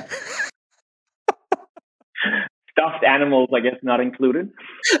 Stuffed animals, I guess, not included.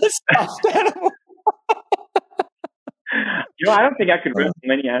 Stuffed animal. I don't think I could wrestle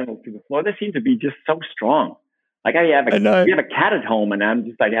many animals to the floor. They seem to be just so strong. Like we have a cat at home, and I'm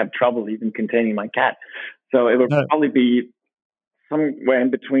just I have trouble even containing my cat. So it would probably be somewhere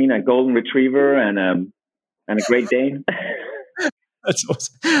in between a golden retriever and a Great Dane. That's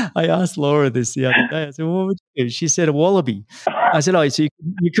awesome. I asked Laura this the other day. I said, what would you do? She said a wallaby. I said, so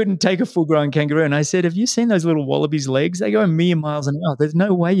you couldn't take a full-grown kangaroo? And I said, have you seen those little wallabies' legs? They go a million miles an hour. There's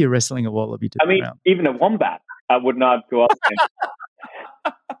no way you're wrestling a wallaby to the ground. Even a wombat, I would not go up there.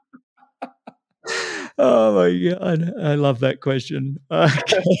 Oh, my God. I love that question.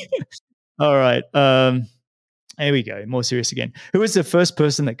 Okay. All right. Here we go. More serious again. Who is the first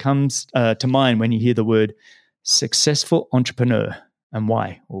person that comes to mind when you hear the word successful entrepreneur, and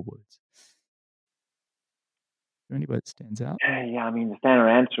why? All words. Is there any word that stands out? Yeah, I mean, the standard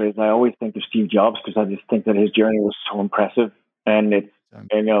answer is I always think of Steve Jobs because I just think that his journey was so impressive. And it's,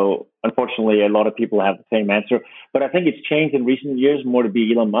 unfortunately, a lot of people have the same answer. But I think it's changed in recent years more to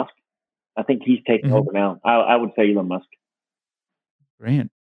be Elon Musk. I think he's taking over now. I would say Elon Musk.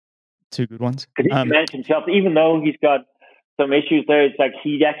 Brilliant. Two good ones. Because he can manage himself, even though he's got some issues there. It's like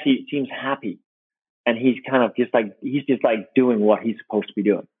he actually seems happy. And he's kind of just like doing what he's supposed to be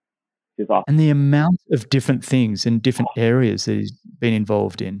doing. Awesome. And the amount of different things and different areas that he's been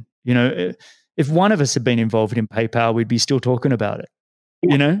involved in. If one of us had been involved in PayPal, we'd be still talking about it.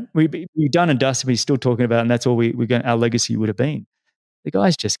 Yeah. We'd be done and dusted, we'd be still talking about it, and that's all our legacy would have been. The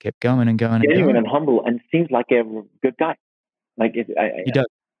guy's just kept going and going and going. Genuine and humble, and seems like a good guy. He does.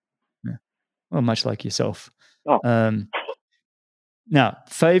 Yeah. Well, much like yourself. Oh. Now,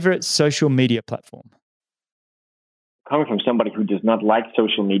 favorite social media platform? Coming from somebody who does not like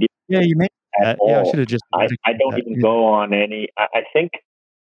social media. Yeah, you mentioned that. All. Yeah, I should have just. I don't even go on any. I think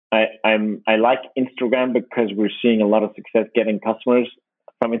I like Instagram because we're seeing a lot of success getting customers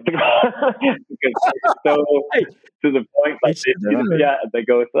from Instagram because it's so Hey, to the point. Like they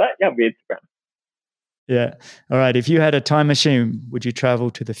go, so that be Instagram. Yeah. All right. If you had a time machine, would you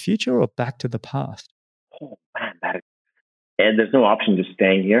travel to the future or back to the past? Oh man, and there's no option just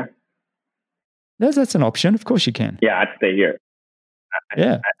staying here. That's an option. Of course you can. Yeah, I'd stay here.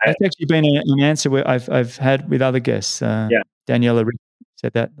 That's actually been an answer where I've had with other guests. Daniela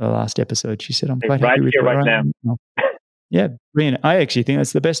said that the last episode. She said, "I'm quite happy with where I am now." Yeah, brilliant. I actually think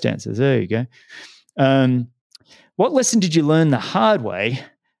that's the best answer. There you go. What lesson did you learn the hard way?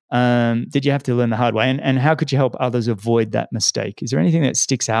 Did you have to learn the hard way? And how could you help others avoid that mistake? Is there anything that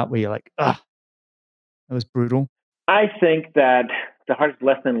sticks out where you're like, that was brutal? I think that the hardest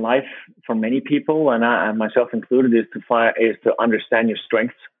lesson in life for many people, and I myself included, is to understand your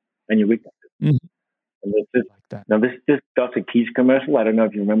strengths and your weaknesses. Mm-hmm. And this Dr. Keys commercial, I don't know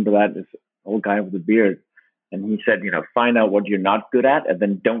if you remember that, this old guy with a beard, and he said, find out what you're not good at and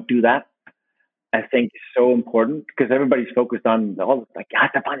then don't do that. I think is so important because everybody's focused on I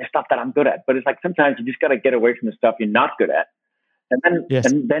have to find the stuff that I'm good at, but it's like sometimes you just got to get away from the stuff you're not good at, and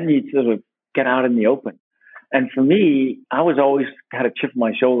then you sort of get out in the open. And for me, I was always had a chip on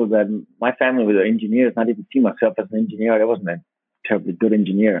my shoulder that my family was engineers, and I didn't see myself as an engineer. I wasn't a terribly good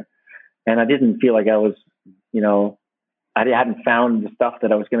engineer, and I didn't feel like I was, I hadn't found the stuff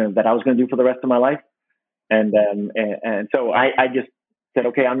that I was gonna do for the rest of my life, and so I just said,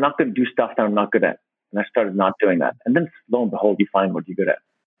 okay, I'm not going to do stuff that I'm not good at. And I started not doing that. And then lo and behold, you find what you're good at.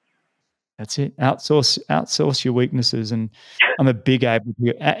 That's it. Outsource your weaknesses. And I'm a big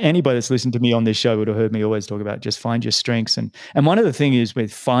advocate. Anybody that's listened to me on this show would have heard me always talk about just find your strengths. And one of the things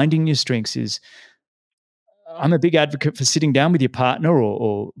with finding your strengths is I'm a big advocate for sitting down with your partner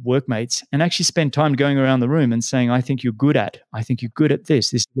or workmates and actually spend time going around the room and saying, I think you're good at this.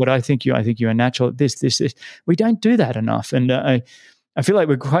 This is what I think you're a natural at this. We don't do that enough. And I feel like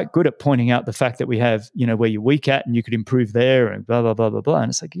we're quite good at pointing out the fact that we have, where you're weak at and you could improve there and blah, blah, blah, blah, blah.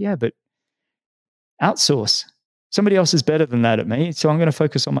 And it's like, yeah, but outsource. Somebody else is better than that at me, so I'm going to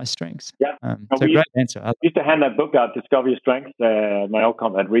focus on my strengths. Yeah. So great answer. I used to hand that book out, Discover Your Strengths, my old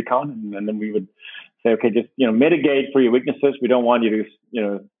company at Recon, and then we would say, okay, just, mitigate for your weaknesses. We don't want you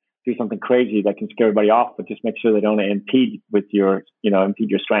to, do something crazy that can scare everybody off, but just make sure they don't impede your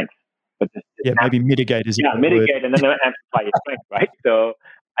strengths. But maybe mitigate is mitigate, and then amplify your strength, right? So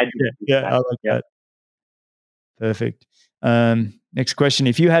I like that. Perfect. Next question: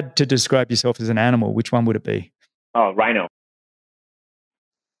 if you had to describe yourself as an animal, which one would it be? Oh, rhino.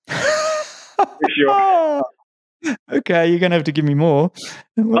 For sure. Okay, you're gonna have to give me more.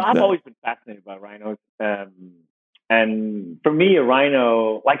 Well, I've always been fascinated by rhinos, and for me, a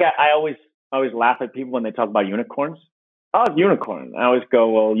rhino, like I always laugh at people when they talk about unicorns. Oh, unicorn. I always go,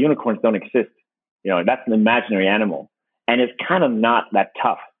 well, unicorns don't exist. That's an imaginary animal. And it's kind of not that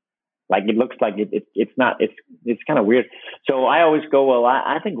tough. Like it looks like it's not, it's kind of weird. So I always go, well,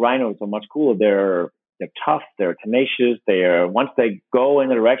 I think rhinos are much cooler. They're tough. They're tenacious. Once they go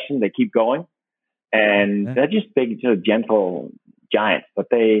in a direction, they keep going. And they're just big, gentle giants. But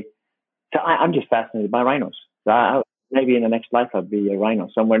I'm just fascinated by rhinos. So maybe in the next life, I'll be a rhino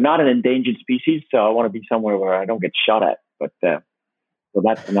somewhere. Not an endangered species, so I want to be somewhere where I don't get shot at. But so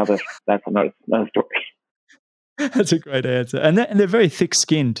that's another story. That's a great answer, and they're very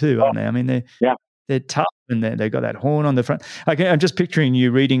thick-skinned too, aren't they? I mean, they're tough, and they got that horn on the front. I'm just picturing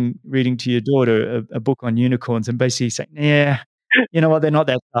you reading to your daughter a book on unicorns, and basically saying, "Yeah, you know what? They're not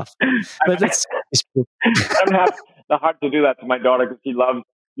that tough." But that's I don't have the heart to do that to my daughter because she loves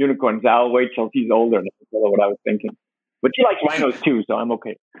unicorns. I'll wait till she's older and tell her what I was thinking. But she likes rhinos too, so I'm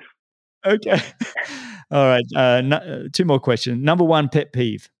okay. Okay. All right. Two more questions. Number one, pet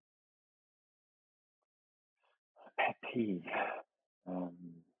peeve. Pet peeve.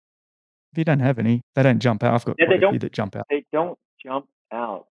 If you don't have any, they don't jump out. I've got quite a few that jump out. They don't jump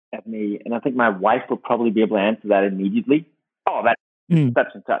out at me, and I think my wife will probably be able to answer that immediately. Oh, that's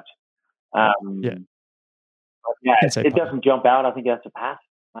such and such. It doesn't jump out. I think that's a pass.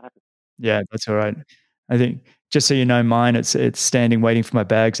 Yeah, that's all right. I think, just so you know, mine, it's standing waiting for my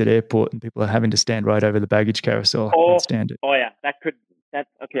bags at airport and people are having to stand right over the baggage carousel and stand it. Oh yeah, that's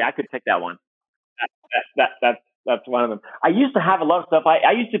okay. I could take that one. That's one of them. I used to have a lot of stuff.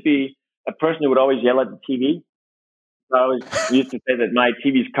 I used to be a person who would always yell at the TV. So I always used to say that my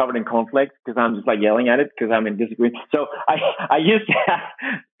TV is covered in cornflakes because I'm just like yelling at it because I'm in disagreement. So I used to have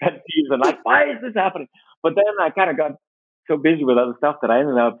pet peeves and like, why is this happening? But then I kind of got so busy with other stuff that I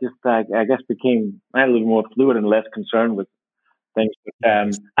ended up just, I guess, I had a little more fluid and less concerned with things.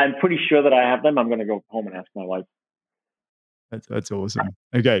 But I'm pretty sure that I have them. I'm going to go home and ask my wife. That's awesome.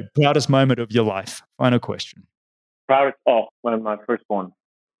 Okay. Proudest moment of your life. Final question. When my firstborn.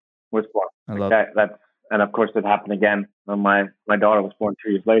 was born. I love That's, and of course it happened again when my daughter was born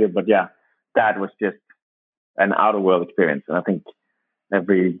 2 years later. But yeah, that was just an out of world experience. And I think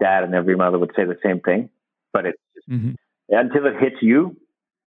every dad and every mother would say the same thing, but it's just, until it hits you,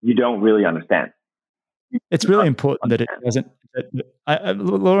 you don't really understand. It's really important that it doesn't.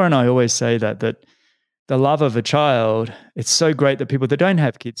 Laura and I always say that the love of a child, it's so great that people that don't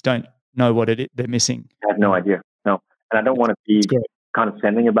have kids don't know what it is they're missing. I have no idea. No. And I don't want to be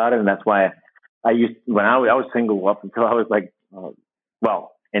condescending about it. And that's why when I was single up until I was like,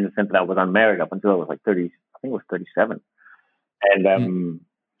 well, in the sense that I was unmarried up until I was like 30, I think it was 37. And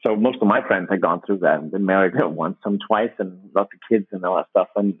so most of my friends had gone through that and been married once, some twice, and lots of kids and all that stuff.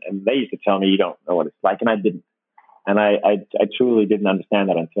 And they used to tell me, you don't know what it's like. And I didn't. And I truly didn't understand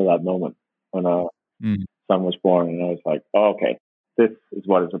that until that moment when son was born. And I was like, oh, okay, this is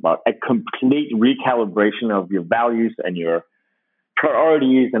what it's about. A complete recalibration of your values and your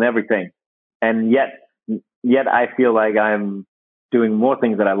priorities and everything. And yet I feel like I'm doing more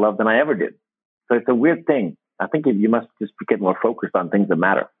things that I love than I ever did. So it's a weird thing. I think you must just get more focused on things that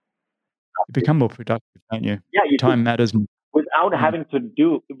matter. You become more productive, don't you? Yeah, time matters. Without having to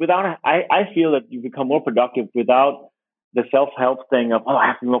I feel that you become more productive without the self-help thing of, I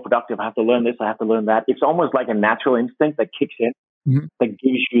have to be more productive. I have to learn this. I have to learn that. It's almost like a natural instinct that kicks in that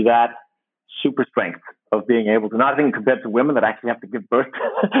gives you that super strength of being able to, not even compared to women that actually have to give birth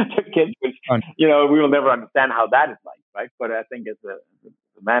to kids, which, we will never understand how that is like, right? But I think as a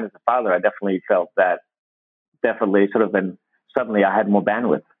man, as a father, I definitely felt that sort of, and suddenly I had more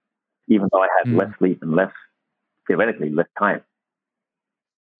bandwidth, even though I had less sleep and theoretically less time.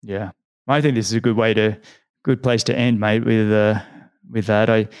 Yeah. I think this is a good place to end, mate, with that.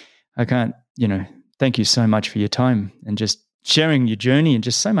 I can't, thank you so much for your time and just sharing your journey and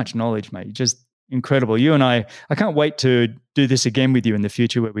just so much knowledge, mate. Just incredible. You and I can't wait to do this again with you in the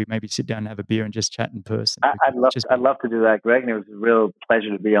future where we maybe sit down and have a beer and just chat in person. I'd love to do that, Greg. And it was a real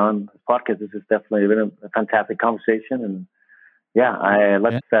pleasure to be on the podcast. This has definitely been a fantastic conversation. And yeah,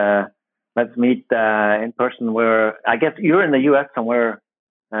 let's meet in person where, I guess you're in the U.S. somewhere.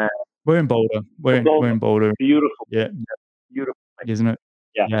 We're in Boulder. We're in Boulder. Beautiful. Yeah. Beautiful. Isn't it?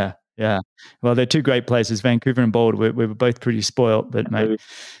 Yeah. Yeah. Well, they're two great places, Vancouver and Boulder. We were both pretty spoiled, but mate,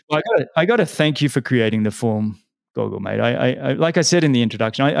 well, I got to thank you for creating the Form goggle, mate. I like I said in the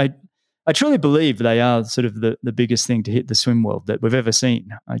introduction, I truly believe they are sort of the biggest thing to hit the swim world that we've ever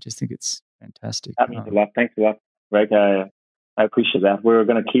seen. I just think it's fantastic. That means a lot. Thanks a lot, Greg. I appreciate that. We're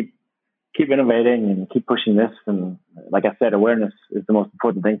going to keep innovating and keep pushing this. And like I said, awareness is the most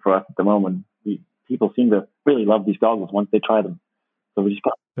important thing for us at the moment. People seem to really love these goggles once they try them. So we just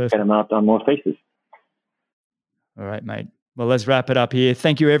got to get them out on more faces. All right, mate. Well, let's wrap it up here.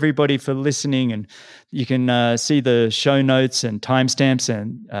 Thank you, everybody, for listening. And you can see the show notes and timestamps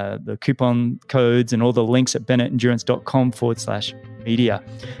and the coupon codes and all the links at bennettendurance.com/media.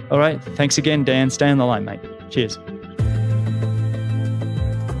 All right. Thanks again, Dan. Stay on the line, mate. Cheers.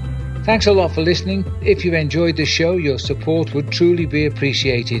 Thanks a lot for listening. If you enjoyed the show, your support would truly be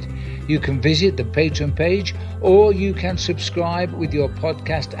appreciated. You can visit the Patreon page or you can subscribe with your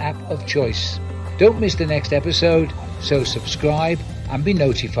podcast app of choice. Don't miss the next episode, so subscribe and be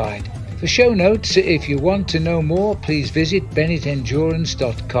notified. For show notes, if you want to know more, please visit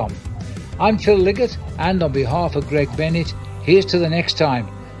bennettendurance.com. I'm Phil Liggett, and on behalf of Greg Bennett, here's to the next time,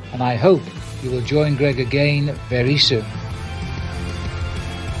 and I hope you will join Greg again very soon.